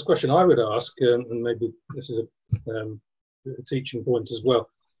the first question I would ask, and maybe this is a teaching point as well,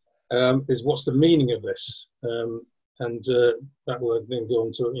 is what's the meaning of this? And that will then go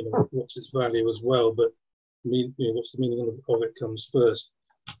on to, you know, what's its value as well. But what's the meaning of it comes first,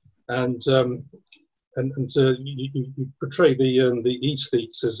 and you portray the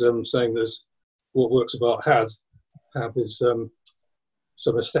aesthetes as saying there's what works of art have is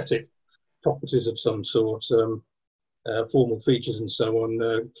some aesthetic properties of some sort, formal features and so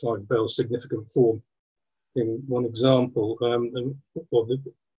on. Clive Bell's significant form in one example,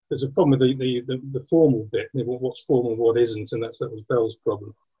 there's a problem with the formal bit, what's formal and what isn't, and that was Bell's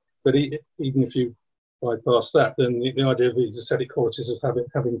problem. But even if you bypass that, then the idea of these aesthetic qualities of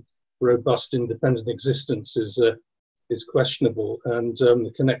having robust, independent existence is questionable, and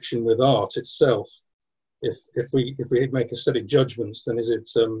the connection with art itself. If we make aesthetic judgments, then is it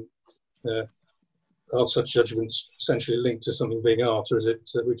are such judgments essentially linked to something being art, or is it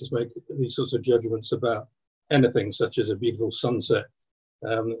we just make these sorts of judgments about anything, such as a beautiful sunset?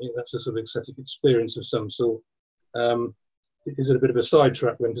 That's a sort of aesthetic experience of some sort. Is it a bit of a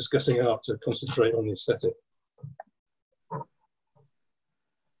sidetrack when discussing art to concentrate on the aesthetic?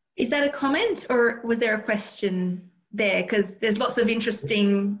 Is that a comment, or was there a question there? Because there's lots of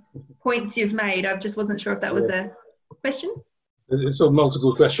interesting points you've made. I just wasn't sure if that was a question. It's a sort of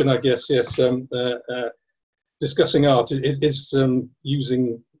multiple question, I guess, yes. Discussing art, is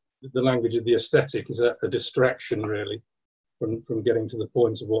using the language of the aesthetic, is that a distraction, really, from getting to the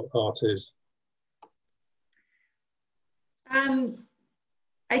point of what art is?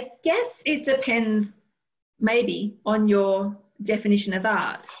 I guess it depends maybe on your definition of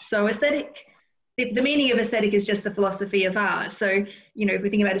art. So aesthetic, the meaning of aesthetic is just the philosophy of art. So, you know, if we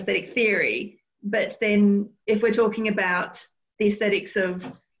think about aesthetic theory, but then if we're talking about the aesthetics of,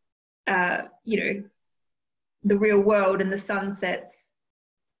 you know, the real world and the sunsets,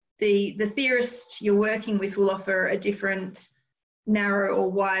 the theorist you're working with will offer a different, narrow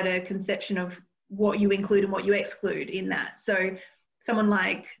or wider conception of what you include and what you exclude in that. So someone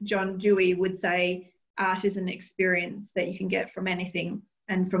like John Dewey would say art is an experience that you can get from anything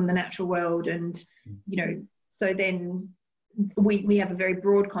and from the natural world. And, you know, so then we have a very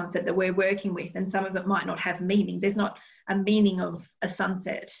broad concept that we're working with, and some of it might not have meaning. There's not a meaning of a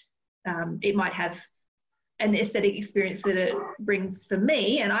sunset. It might have an aesthetic experience that it brings for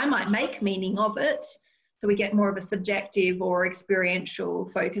me, and I might make meaning of it. So we get more of a subjective or experiential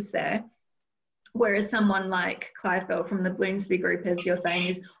focus there. Whereas someone like Clive Bell from the Bloomsbury Group, as you're saying,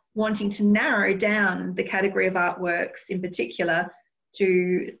 is wanting to narrow down the category of artworks in particular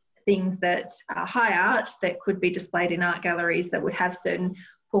to things that are high art that could be displayed in art galleries, that would have certain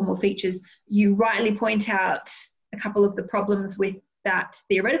formal features. You rightly point out a couple of the problems with that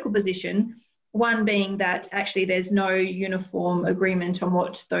theoretical position, one being that actually there's no uniform agreement on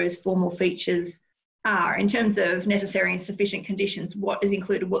what those formal features are in terms of necessary and sufficient conditions, what is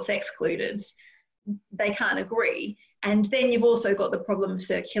included, what's excluded. They can't agree. And then you've also got the problem of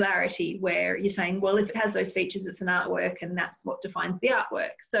circularity, where you're saying, well, if it has those features, it's an artwork, and that's what defines the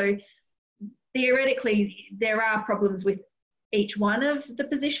artwork. So theoretically, there are problems with each one of the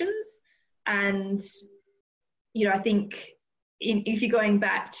positions. And, you know, I think if you're going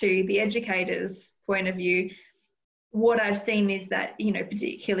back to the educator's point of view, what I've seen is that, you know,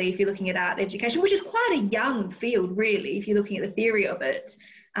 particularly if you're looking at art education, which is quite a young field, really, if you're looking at the theory of it,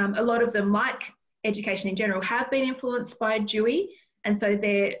 a lot of them, like education in general, have been influenced by Dewey. And so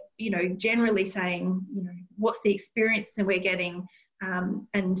they're, you know, generally saying, you know, what's the experience that we're getting,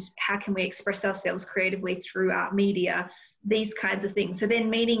 and how can we express ourselves creatively through art media, these kinds of things. So then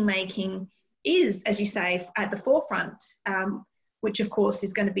meaning making is, as you say, at the forefront, which of course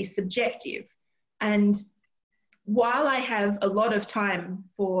is going to be subjective. And while I have a lot of time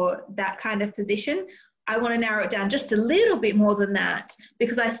for that kind of position, I want to narrow it down just a little bit more than that,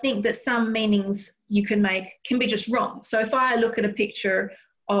 because I think that some meanings you can make can be just wrong. So if I look at a picture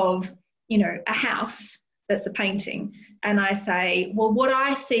of, you know, a house that's a painting, and I say, well, what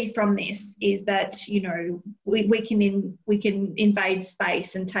I see from this is that, you know, we can invade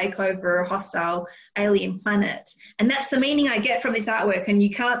space and take over a hostile alien planet, and that's the meaning I get from this artwork, and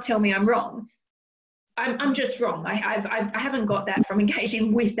you can't tell me I'm wrong. I'm just wrong. I haven't got that from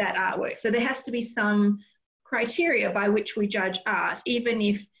engaging with that artwork. So there has to be some criteria by which we judge art, even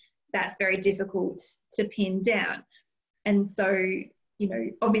if that's very difficult to pin down. And so, you know,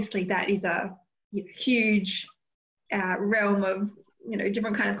 obviously that is a huge realm of, you know,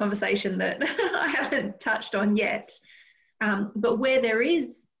 different kind of conversation that I haven't touched on yet. But where there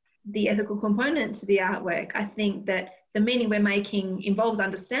is the ethical component to the artwork, I think that the meaning we're making involves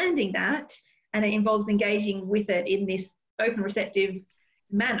understanding that, and it involves engaging with it in this open, receptive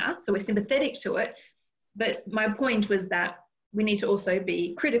manner. So we're sympathetic to it. But my point was that we need to also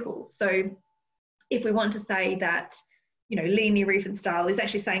be critical. So if we want to say that, you know, linear Riefenstahl is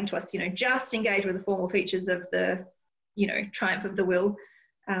actually saying to us, you know, just engage with the formal features of the, you know, Triumph of the Will,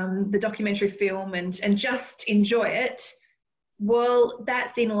 the documentary film, and just enjoy it, well,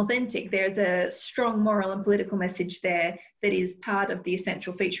 that's inauthentic. There's a strong moral and political message there that is part of the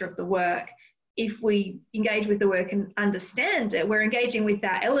essential feature of the work. If we engage with the work and understand it, we're engaging with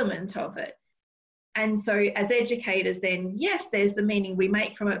that element of it. And so as educators, then yes, there's the meaning we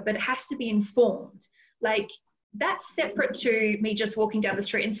make from it, but it has to be informed. Like, that's separate to me just walking down the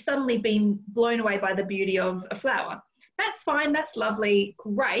street and suddenly being blown away by the beauty of a flower. That's fine, that's lovely,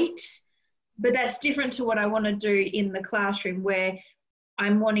 great, but that's different to what I want to do in the classroom, where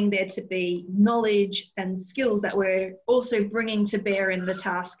I'm wanting there to be knowledge and skills that we're also bringing to bear in the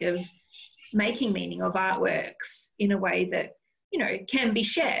task of making meaning of artworks in a way that, you know, can be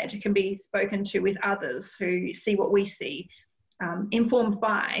shared, can be spoken to with others who see what we see, informed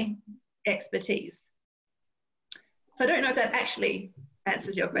by expertise. So I don't know if that actually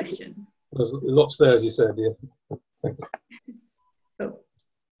answers your question. There's lots there, as you said, yeah. Thanks. Cool.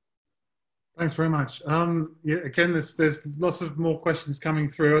 Thanks very much. Yeah, again, there's lots of more questions coming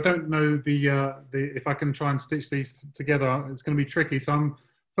through. I don't know the if I can try and stitch these together. It's going to be tricky. So I'm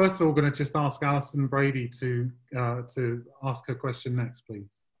first of all going to just ask Alison Brady to ask her question next,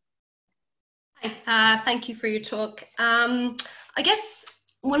 please. Hi, thank you for your talk. I guess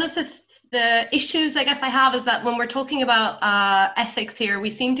one of the issues I have is that when we're talking about ethics here, we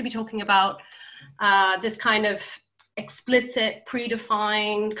seem to be talking about this kind of explicit,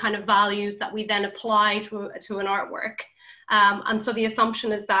 predefined kind of values that we then apply to an artwork. And so the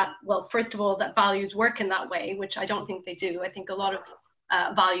assumption is that, well, first of all, that values work in that way, which I don't think they do. I think a lot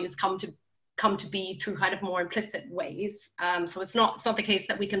of values come to be through kind of more implicit ways. So it's not the case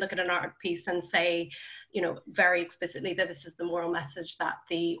that we can look at an art piece and say, you know, very explicitly that this is the moral message that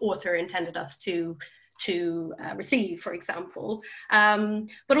the author intended us to receive, for example.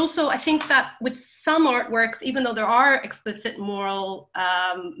 But also I think that with some artworks, even though there are explicit moral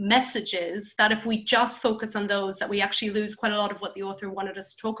messages, that if we just focus on those, that we actually lose quite a lot of what the author wanted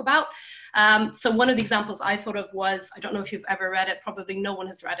us to talk about. So one of the examples I thought of was, I don't know if you've ever read it, probably no one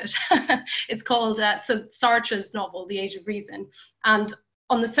has read it. It's called Sartre's novel, The Age of Reason. And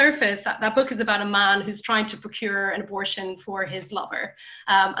on the surface, that book is about a man who's trying to procure an abortion for his lover.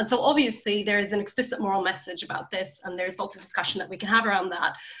 And so obviously there is an explicit moral message about this, and there's lots of discussion that we can have around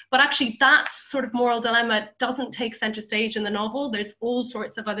that. But actually that sort of moral dilemma doesn't take center stage in the novel. There's all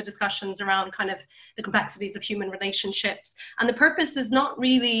sorts of other discussions around kind of the complexities of human relationships. And the purpose is not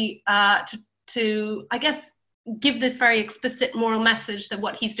really to, I guess, give this very explicit moral message that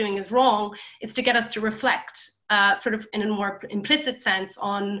what he's doing is wrong. It's to get us to reflect sort of in a more implicit sense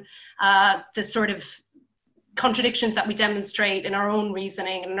on the sort of contradictions that we demonstrate in our own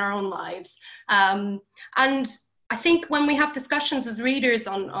reasoning and in our own lives. And I think when we have discussions as readers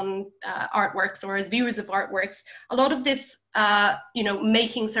on artworks or as viewers of artworks, a lot of this,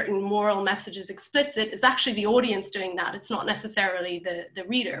 making certain moral messages explicit is actually the audience doing that. It's not necessarily the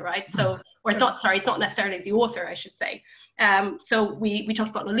reader, right? So, or it's not necessarily the author, I should say. So we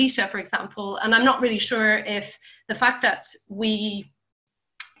talked about Lolita, for example, and I'm not really sure if the fact that we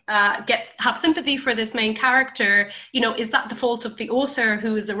have sympathy for this main character, is that the fault of the author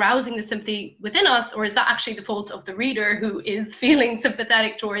who is arousing the sympathy within us, or is that actually the fault of the reader who is feeling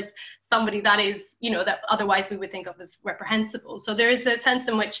sympathetic towards somebody that is, that otherwise we would think of as reprehensible? So there is a sense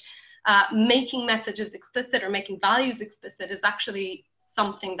in which making messages explicit or making values explicit is actually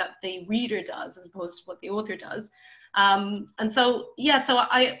something that the reader does as opposed to what the author does. And so, so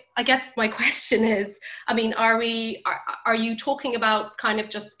I guess my question is, I mean, are you talking about kind of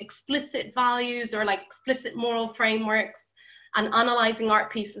just explicit values or like explicit moral frameworks and analyzing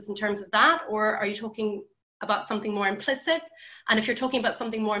art pieces in terms of that? Or are you talking about something more implicit? And if you're talking about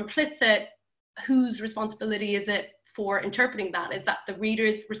something more implicit, whose responsibility is it for interpreting that? Is that the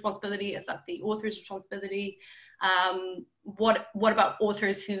reader's responsibility? Is that the author's responsibility? What about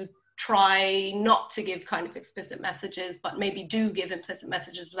authors who try not to give kind of explicit messages, but maybe do give implicit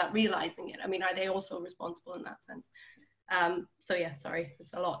messages without realizing it? I mean, are they also responsible in that sense? Sorry,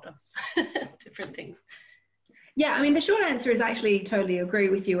 there's a lot of different things. Yeah, I mean, the short answer is actually totally agree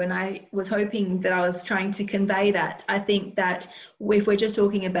with you. And I was hoping that I was trying to convey that. I think that if we're just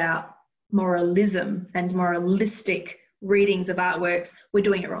talking about moralism and moralistic readings of artworks, we're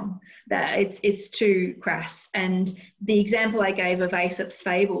doing it wrong. That it's too crass. And the example I gave of Aesop's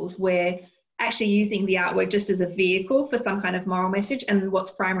fables, where actually using the artwork just as a vehicle for some kind of moral message, and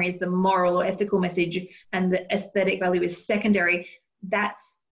what's primary is the moral or ethical message, and the aesthetic value is secondary,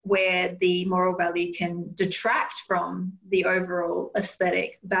 that's where the moral value can detract from the overall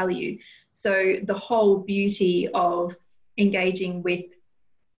aesthetic value. So the whole beauty of engaging with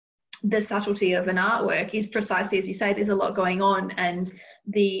the subtlety of an artwork is precisely as you say, there's a lot going on, and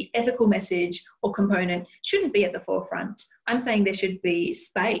the ethical message or component shouldn't be at the forefront. I'm saying there should be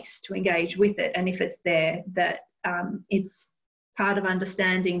space to engage with it, and if it's there, that it's part of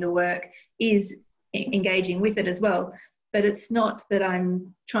understanding the work is engaging with it as well. But it's not that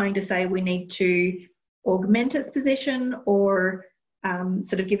I'm trying to say we need to augment its position or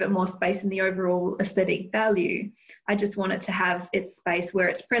sort of give it more space in the overall aesthetic value. I just want it to have its space where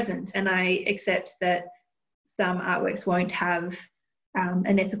it's present, and I accept that some artworks won't have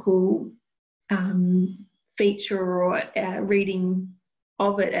an ethical feature or reading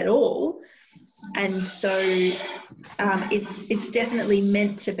of it at all, and so it's definitely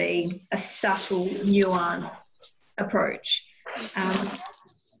meant to be a subtle, nuanced approach.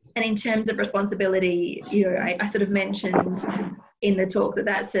 And in terms of responsibility, I sort of mentioned in the talk that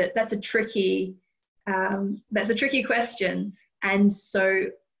that's a tricky question. And so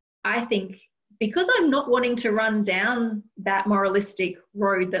I think, because I'm not wanting to run down that moralistic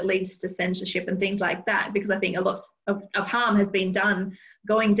road that leads to censorship and things like that, because I think a lot of harm has been done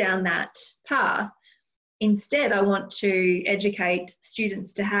going down that path. Instead, I want to educate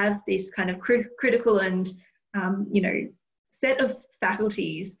students to have this kind of critical and set of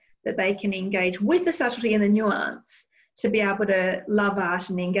faculties that they can engage with the subtlety and the nuance to be able to love art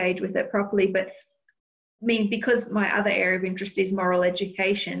and engage with it properly. But I mean, because my other area of interest is moral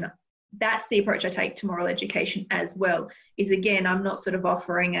education, that's the approach I take to moral education as well, is again, I'm not sort of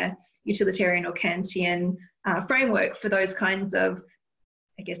offering a utilitarian or Kantian framework for those kinds of,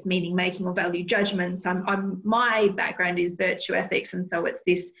 I guess, meaning making or value judgments. My background is virtue ethics, and so it's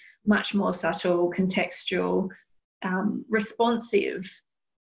this much more subtle, contextual, responsive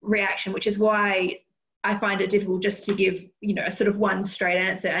reaction, which is why I find it difficult just to give, a sort of one straight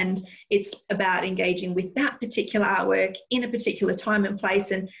answer. And it's about engaging with that particular artwork in a particular time and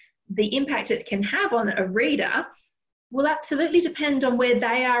place, and the impact it can have on a reader will absolutely depend on where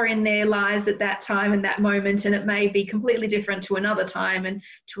they are in their lives at that time and that moment, and it may be completely different to another time and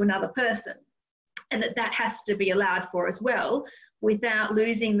to another person, and that has to be allowed for as well, without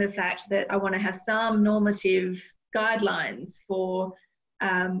losing the fact that I want to have some normative guidelines for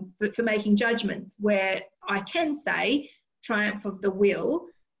for making judgments, where I can say triumph of the will,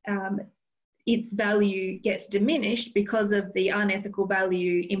 its value gets diminished because of the unethical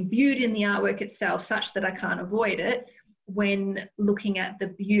value imbued in the artwork itself, such that I can't avoid it when looking at the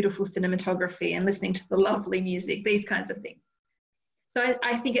beautiful cinematography and listening to the lovely music, these kinds of things. So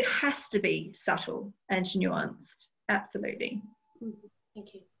I think it has to be subtle and nuanced, absolutely.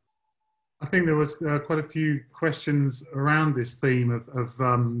 Thank you. I think there was quite a few questions around this theme of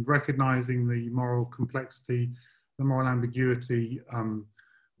recognising the moral complexity, the moral ambiguity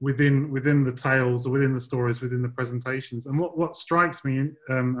within the tales, or within the stories, within the presentations. And what strikes me,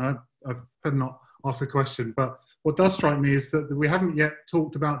 I better not ask a question, but what does strike me is that we haven't yet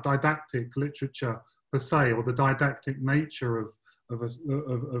talked about didactic literature per se, or the didactic nature of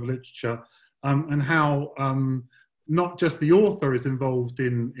literature, and how not just the author is involved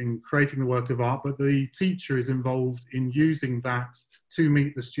in creating the work of art, but the teacher is involved in using that to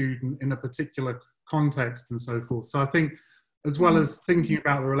meet the student in a particular context and so forth. So I think, as well as thinking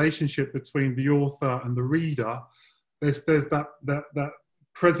about the relationship between the author and the reader, there's that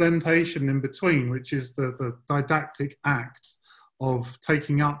presentation in between, which is the didactic act of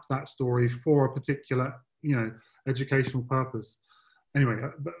taking up that story for a particular, educational purpose. Anyway,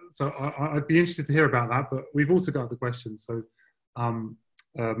 so I'd be interested to hear about that, but we've also got other questions, so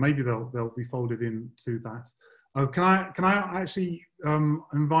maybe they'll be folded into that. Can I actually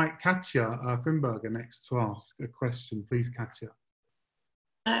invite Katja Frimberger next to ask a question, please, Katja?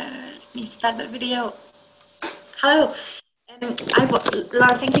 Let me start the video. Hello,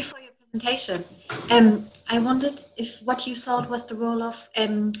 Laura, thank you for your presentation. I wondered if what you thought was the role of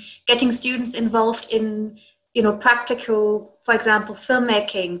getting students involved in, practical, for example,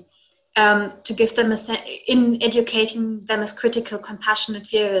 filmmaking, to give them in educating them as critical, compassionate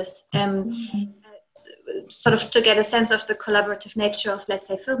viewers, sort of to get a sense of the collaborative nature of, let's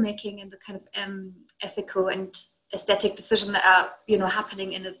say, filmmaking and the kind of ethical and aesthetic decisions that are,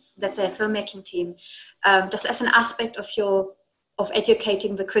 happening in let's say, a filmmaking team. Just as an aspect of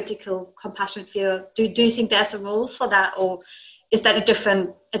educating the critical, compassionate viewer, do you think there's a role for that, or is that a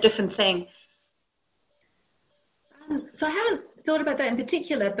different thing? So I haven't thought about that in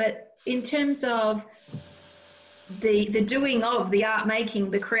particular, but in terms of the doing of the art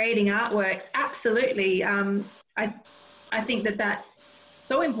making, the creating artworks, absolutely. I think that's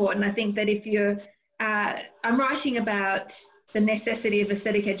so important. I think that if you're, I'm writing about the necessity of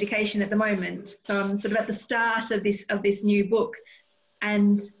aesthetic education at the moment. So I'm sort of at the start of this new book,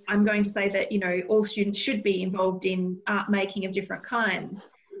 and I'm going to say that, all students should be involved in art making of different kinds,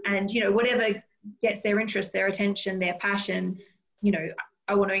 and, whatever gets their interest, their attention, their passion,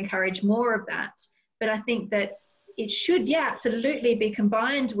 I want to encourage more of that. But I think that it should, absolutely be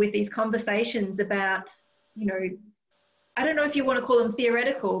combined with these conversations about, I don't know if you want to call them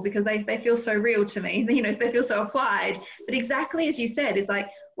theoretical, because they feel so real to me, they feel so applied. But exactly as you said, it's like,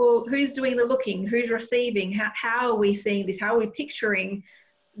 well, who's doing the looking? Who's receiving? How are we seeing this? How are we picturing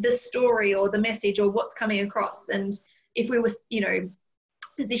the story or the message or what's coming across? And if we were,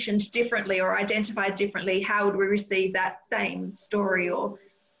 positioned differently or identified differently, how would we receive that same story, or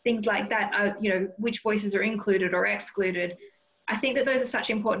things like that? Which voices are included or excluded? I think that those are such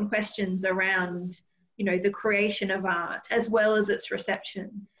important questions around, the creation of art as well as its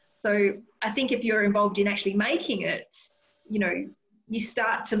reception. So I think if you're involved in actually making it, you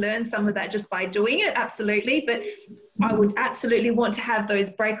start to learn some of that just by doing it, absolutely. But I would absolutely want to have those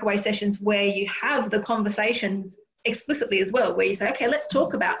breakaway sessions where you have the conversations explicitly as well, where you say, okay, let's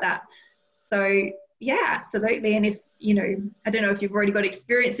talk about that. So absolutely. And if I don't know if you've already got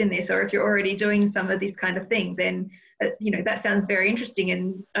experience in this, or if you're already doing some of this kind of thing, then that sounds very interesting,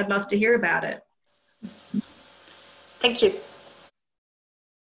 and I'd love to hear about it. Thank you.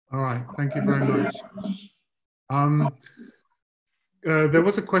 All right, thank you very much. There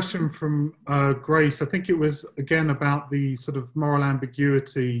was a question from Grace. I think it was again about the sort of moral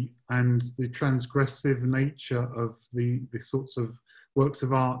ambiguity and the transgressive nature of the sorts of works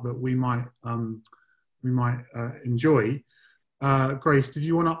of art that we might enjoy. Grace, did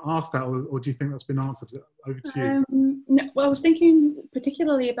you want to ask that, or do you think that's been answered? Over to you. No, well, I was thinking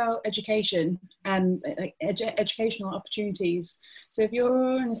particularly about education and educational opportunities. So if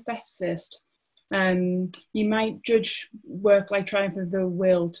you're an aestheticist, you might judge work like Triumph of the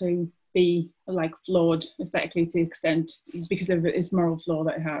Will to be flawed aesthetically to the extent because of its moral flaw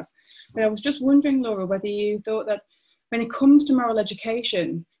that it has. But I was just wondering, Laura, whether you thought that when it comes to moral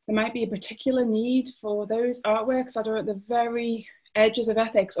education, there might be a particular need for those artworks that are at the very edges of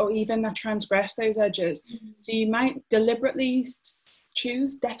ethics, or even that transgress those edges. So you might deliberately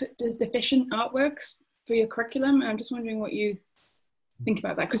choose deficient artworks for your curriculum. I'm just wondering what you think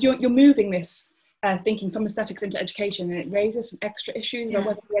about that, because you're moving this thinking from aesthetics into education, and it raises some extra issues about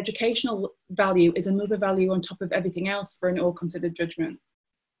whether the educational value is another value on top of everything else for an all-considered judgment.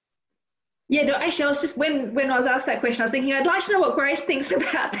 Yeah, no, actually, I was just, when I was asked that question, I was thinking, I'd like to know what Grace thinks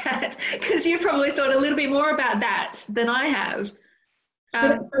about that, because you probably thought a little bit more about that than I have.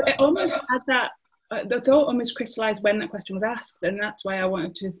 It almost had that, the thought almost crystallised when that question was asked, and that's why I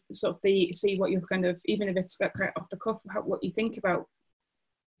wanted to sort of see what you're kind of, even if it's off the cuff, what you think about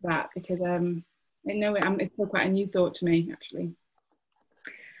that, because I know it's still quite a new thought to me, actually.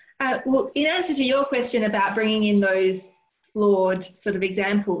 Well, in answer to your question about bringing in those flawed sort of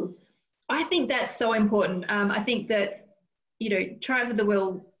examples, I think that's so important. I think that, Triumph of the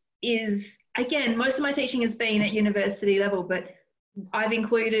Will is, again, most of my teaching has been at university level, but I've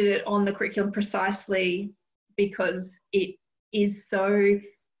included it on the curriculum precisely because it is so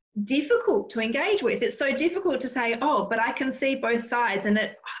difficult to engage with. It's so difficult to say, oh, but I can see both sides, and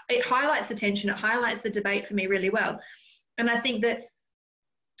it highlights the tension, it highlights the debate for me really well. And I think that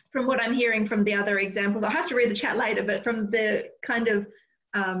from what I'm hearing from the other examples, I'll have to read the chat later, but from the kind of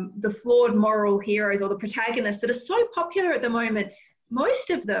the flawed moral heroes or the protagonists that are so popular at the moment, most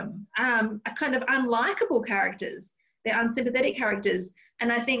of them are kind of unlikable characters. They're unsympathetic characters.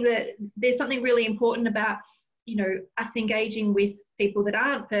 And I think that there's something really important about, us engaging with people that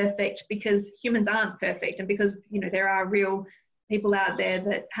aren't perfect, because humans aren't perfect, and because, there are real people out there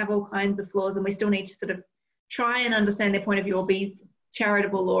that have all kinds of flaws, and we still need to sort of try and understand their point of view or be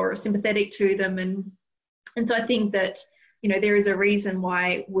charitable or sympathetic to them. And so I think that, there is a reason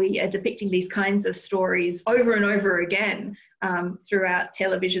why we are depicting these kinds of stories over and over again throughout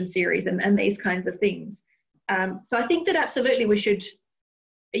television series and these kinds of things. So I think that absolutely we should,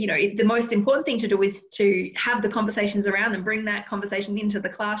 the most important thing to do is to have the conversations around them, bring that conversation into the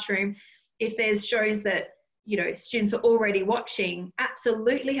classroom. If there's shows that, students are already watching,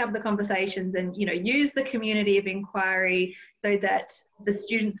 absolutely have the conversations and, use the community of inquiry so that the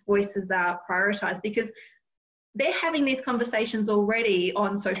students' voices are prioritised, because they're having these conversations already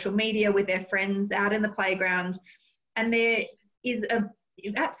on social media with their friends out in the playground, and there is an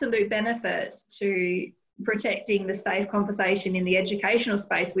absolute benefit to protecting the safe conversation in the educational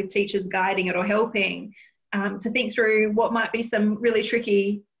space with teachers guiding it or helping to think through what might be some really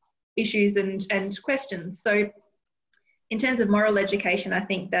tricky issues and questions. So in terms of moral education, I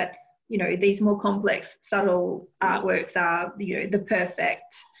think that, these more complex, subtle artworks are, the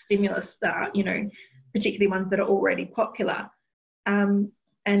perfect stimulus, particularly ones that are already popular. And,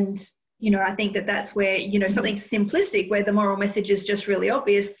 I think that that's where, something simplistic where the moral message is just really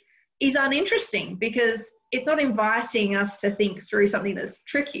obvious is uninteresting, because it's not inviting us to think through something that's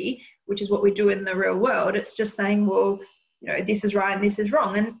tricky, which is what we do in the real world. It's just saying, well, this is right and this is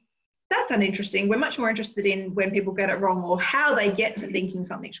wrong. And that's uninteresting. We're much more interested in when people get it wrong, or how they get to thinking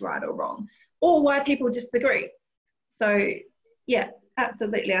something's right or wrong, or why people disagree. So yeah,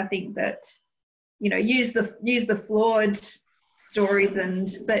 absolutely. I think that, use the flawed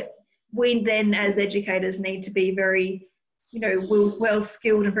stories, but we then as educators need to be very, well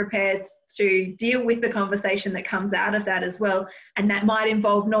skilled and prepared to deal with the conversation that comes out of that as well. And that might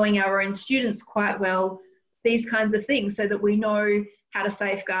involve knowing our own students quite well, these kinds of things, so that we know how to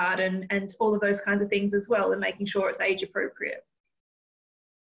safeguard and all of those kinds of things as well, and making sure it's age appropriate.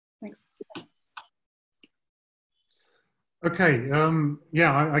 Thanks. Okay,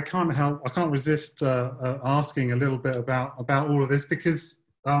 I can't resist asking a little bit about all of this, because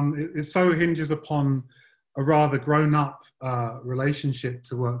it so hinges upon a rather grown-up relationship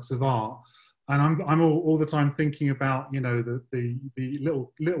to works of art, and I'm all the time thinking about the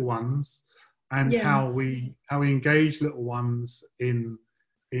little ones, and how we engage little ones in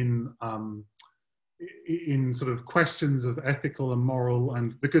sort of questions of ethical and moral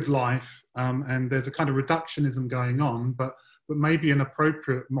and the good life, and there's a kind of reductionism going on, but maybe an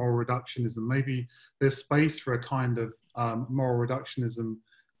appropriate moral reductionism. Maybe there's space for a kind of moral reductionism.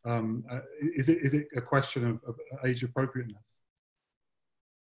 Is it a question of age appropriateness?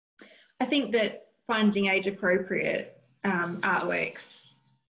 I think that finding age appropriate artworks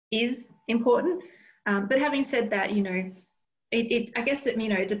is important, but having said that, I guess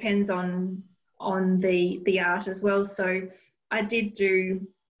it depends on the art as well. So I did do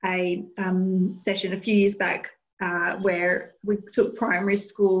a session a few years back where we took primary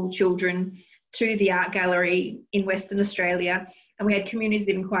school children to the art gallery in Western Australia, and we had communities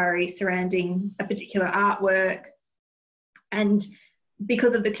of inquiry surrounding a particular artwork. And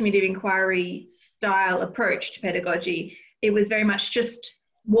because of the community of inquiry style approach to pedagogy, it was very much just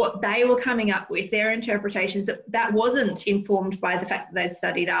what they were coming up with, their interpretations, that wasn't informed by the fact that they'd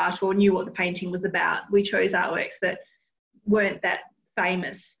studied art or knew what the painting was about. We chose artworks that weren't that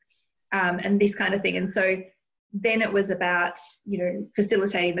famous, and this kind of thing. And so then it was about, you know,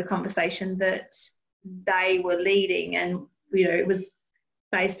 facilitating the conversation that they were leading, and, you know, it was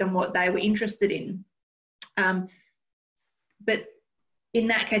based on what they were interested in. But in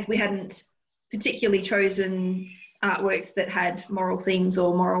that case, we hadn't particularly chosen artworks that had moral themes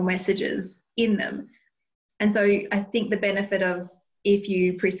or moral messages in them. And so I think the benefit of, if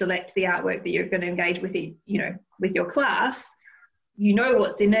you pre-select the artwork that you're going to engage with, it, you know, with your class, you know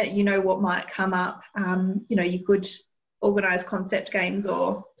what's in it, you know what might come up. You know, you could organise concept games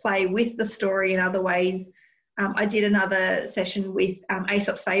or play with the story in other ways. I did another session with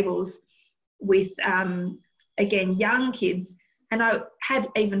Aesop's Fables with, again, young kids, and I had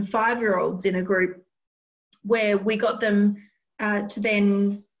even 5-year-olds in a group where we got them to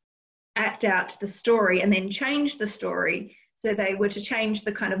then act out the story and then change the story. So they were to change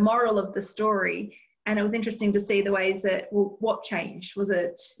the kind of moral of the story. And it was interesting to see the ways that, well, what changed? Was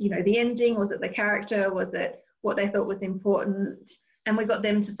it, you know, the ending? Was it the character? Was it what they thought was important? And we got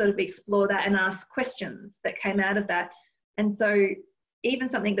them to sort of explore that and ask questions that came out of that. And so even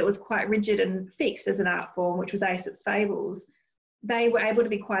something that was quite rigid and fixed as an art form, which was Aesop's Fables, they were able to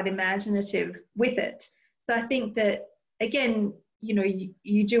be quite imaginative with it. So I think that, again, you know,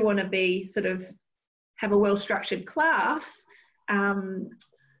 you do want to be sort of have a well-structured class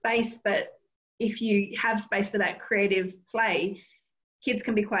space, but if you have space for that creative play, kids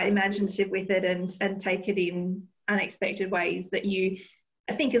can be quite imaginative with it and take it in unexpected ways that you,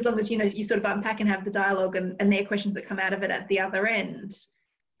 I think, as long as, you know, you sort of unpack and have the dialogue and their questions that come out of it at the other end,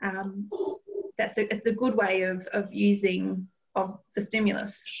 it's a good way of using of the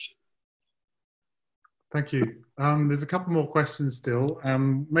stimulus. Thank you. There's a couple more questions still.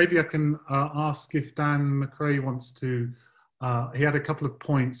 Maybe I can ask if Dan McRae wants to, he had a couple of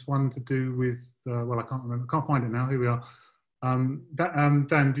points, one to do with, well, I can't remember, I can't find it now, here we are.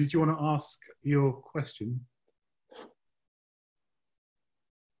 Dan, did you want to ask your question?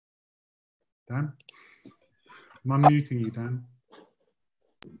 Dan? I'm unmuting you, Dan.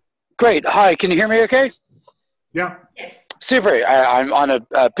 Great, hi, can you hear me okay? Yeah. Yes. Super. I'm on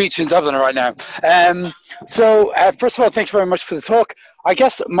a beach in Dublin right now. So first of all, thanks very much for the talk. I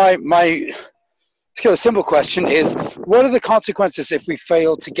guess my kind of simple question is, what are the consequences if we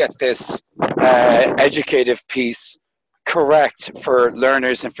fail to get this educative piece correct for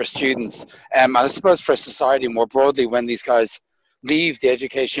learners and for students? And I suppose for society more broadly, when these guys leave the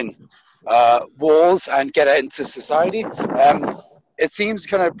education walls and get out into society. It seems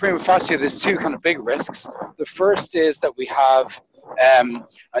kind of prima facie there's two kind of big risks. The first is that we have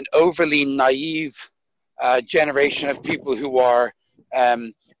an overly naive generation of people who are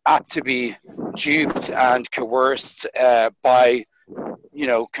apt to be duped and coerced by, you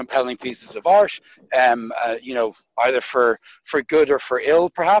know, compelling pieces of art, you know, either for good or for ill,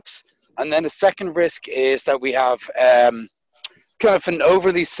 perhaps. And then the second risk is that we have kind of an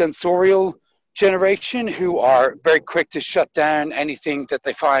overly sensorial generation who are very quick to shut down anything that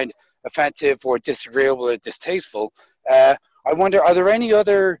they find offensive or disagreeable or distasteful. I wonder, are there any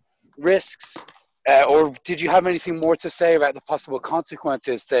other risks, or did you have anything more to say about the possible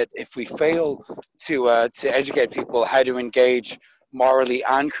consequences that if we fail to educate people how to engage morally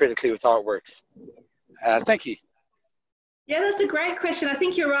and critically with artworks? Thank you. Yeah, that's a great question. I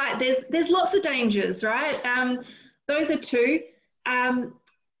think you're right. There's lots of dangers, right? Those are two.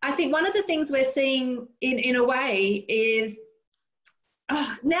 I think one of the things we're seeing in a way is,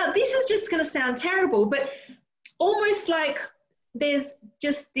 now this is just going to sound terrible, but almost like there's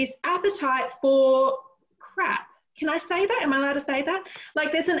just this appetite for crap. Can I say that? Am I allowed to say that?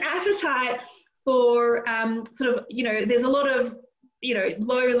 Like there's an appetite for sort of, you know, there's a lot of, you know,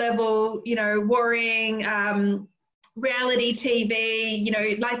 low level, you know, worrying, reality TV, you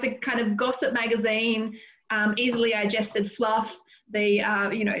know, like the kind of gossip magazine, easily digested fluff.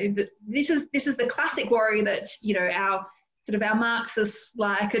 You know, this is the classic worry that, you know, our Marxists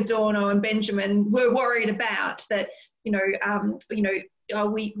like Adorno and Benjamin were worried about, that, we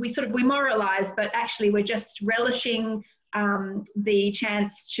moralize, but actually we're just relishing the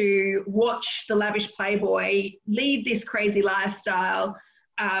chance to watch the lavish playboy lead this crazy lifestyle.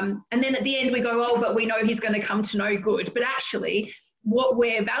 And then at the end we go, oh, but we know he's going to come to no good. But actually what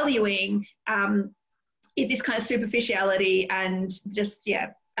we're valuing is this kind of superficiality and just,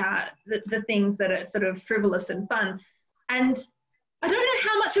 the things that are sort of frivolous and fun. And I don't know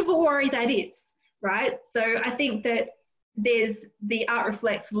how much of a worry that is, right? So I think that there's the art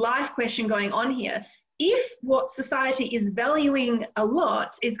reflects life question going on here. If what society is valuing a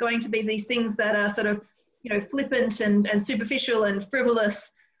lot is going to be these things that are sort of, you know, flippant and superficial and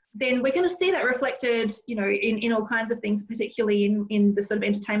frivolous, then we're going to see that reflected, you know, in all kinds of things, particularly in the sort of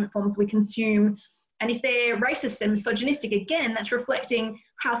entertainment forms we consume. And if they're racist and misogynistic, again, that's reflecting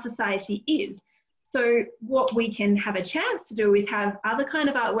how society is. So what we can have a chance to do is have other kind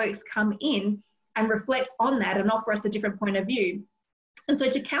of artworks come in and reflect on that and offer us a different point of view. And so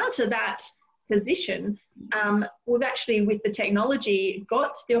to counter that position, we've actually, with the technology,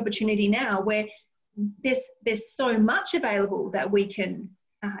 got the opportunity now where there's so much available that we can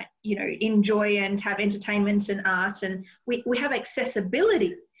you know, enjoy and have entertainment and art, and we have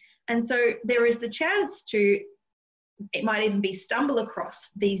accessibility. And so there is the chance to, it might even be stumble across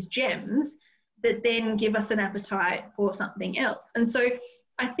these gems that then give us an appetite for something else. And so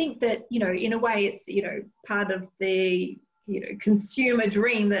I think that, you know, in a way it's, you know, part of the, you know, consumer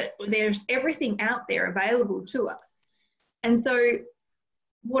dream that there's everything out there available to us. And so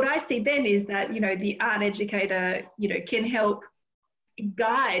what I see then is that, you know, the art educator, you know, can help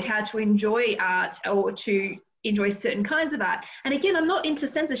guide how to enjoy art or to enjoy certain kinds of art. And again, I'm not into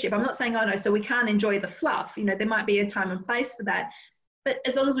censorship. I'm not saying, oh no, so we can't enjoy the fluff. You know, there might be a time and place for that. But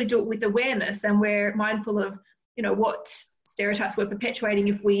as long as we do it with awareness and we're mindful of, you know, what stereotypes we're perpetuating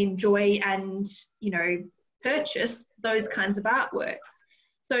if we enjoy and, you know, purchase those kinds of artworks.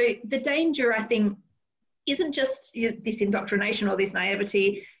 So the danger, I think, isn't just, you know, this indoctrination or this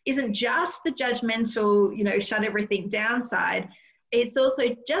naivety, isn't just the judgmental, you know, shut everything down side. It's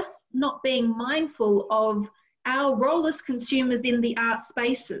also just not being mindful of our role as consumers in the art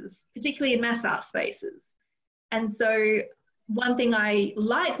spaces, particularly in mass art spaces. And so one thing I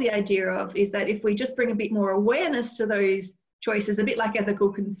like the idea of is that if we just bring a bit more awareness to those choices, a bit like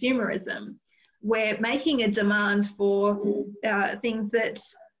ethical consumerism, we're making a demand for things that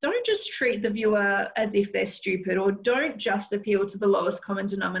don't just treat the viewer as if they're stupid or don't just appeal to the lowest common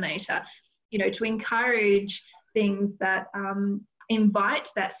denominator, you know, to encourage things that invite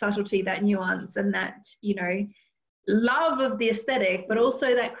that subtlety, that nuance, and that, you know, love of the aesthetic, but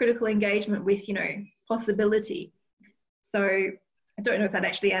also that critical engagement with, you know, possibility. So I don't know if that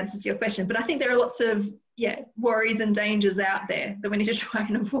actually answers your question, but I think there are lots of, yeah, worries and dangers out there that we need to try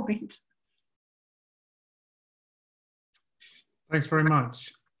and avoid. Thanks very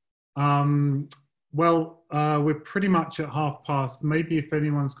much. Well, we're pretty much at 1:30. Maybe if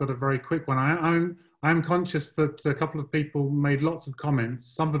anyone's got a very quick one. I'm conscious that a couple of people made lots of comments.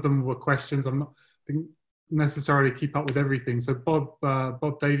 Some of them were questions. I'm not didn't necessarily keep up with everything. So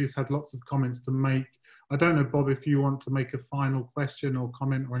Bob Davies had lots of comments to make. I don't know, Bob, if you want to make a final question or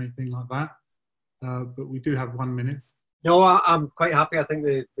comment or anything like that, but we do have 1 minute. No, I'm quite happy. I think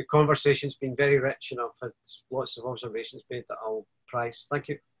the conversation's been very rich and I've had lots of observations made that I'll prize. Thank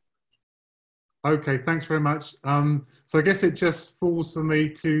you. Okay, thanks very much. So I guess it just falls for me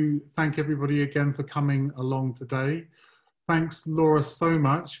to thank everybody again for coming along today. Thanks, Laura, so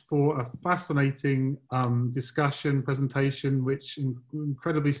much for a fascinating discussion, presentation, which is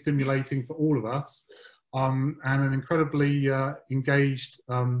incredibly stimulating for all of us, and an incredibly engaged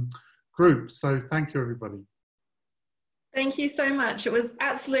group. So thank you, everybody. Thank you so much. It was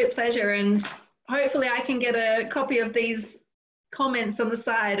absolute pleasure, and hopefully I can get a copy of these comments on the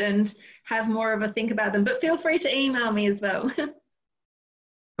side and have more of a think about them, but feel free to email me as well.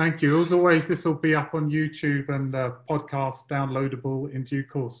 Thank you. As always, this will be up on YouTube and podcast downloadable in due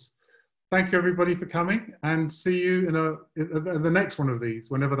course. Thank you, everybody, for coming, and see you in the next one of these,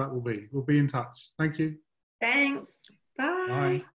 whenever that will be. We'll be in touch. Thank you. Thanks. Bye. Bye.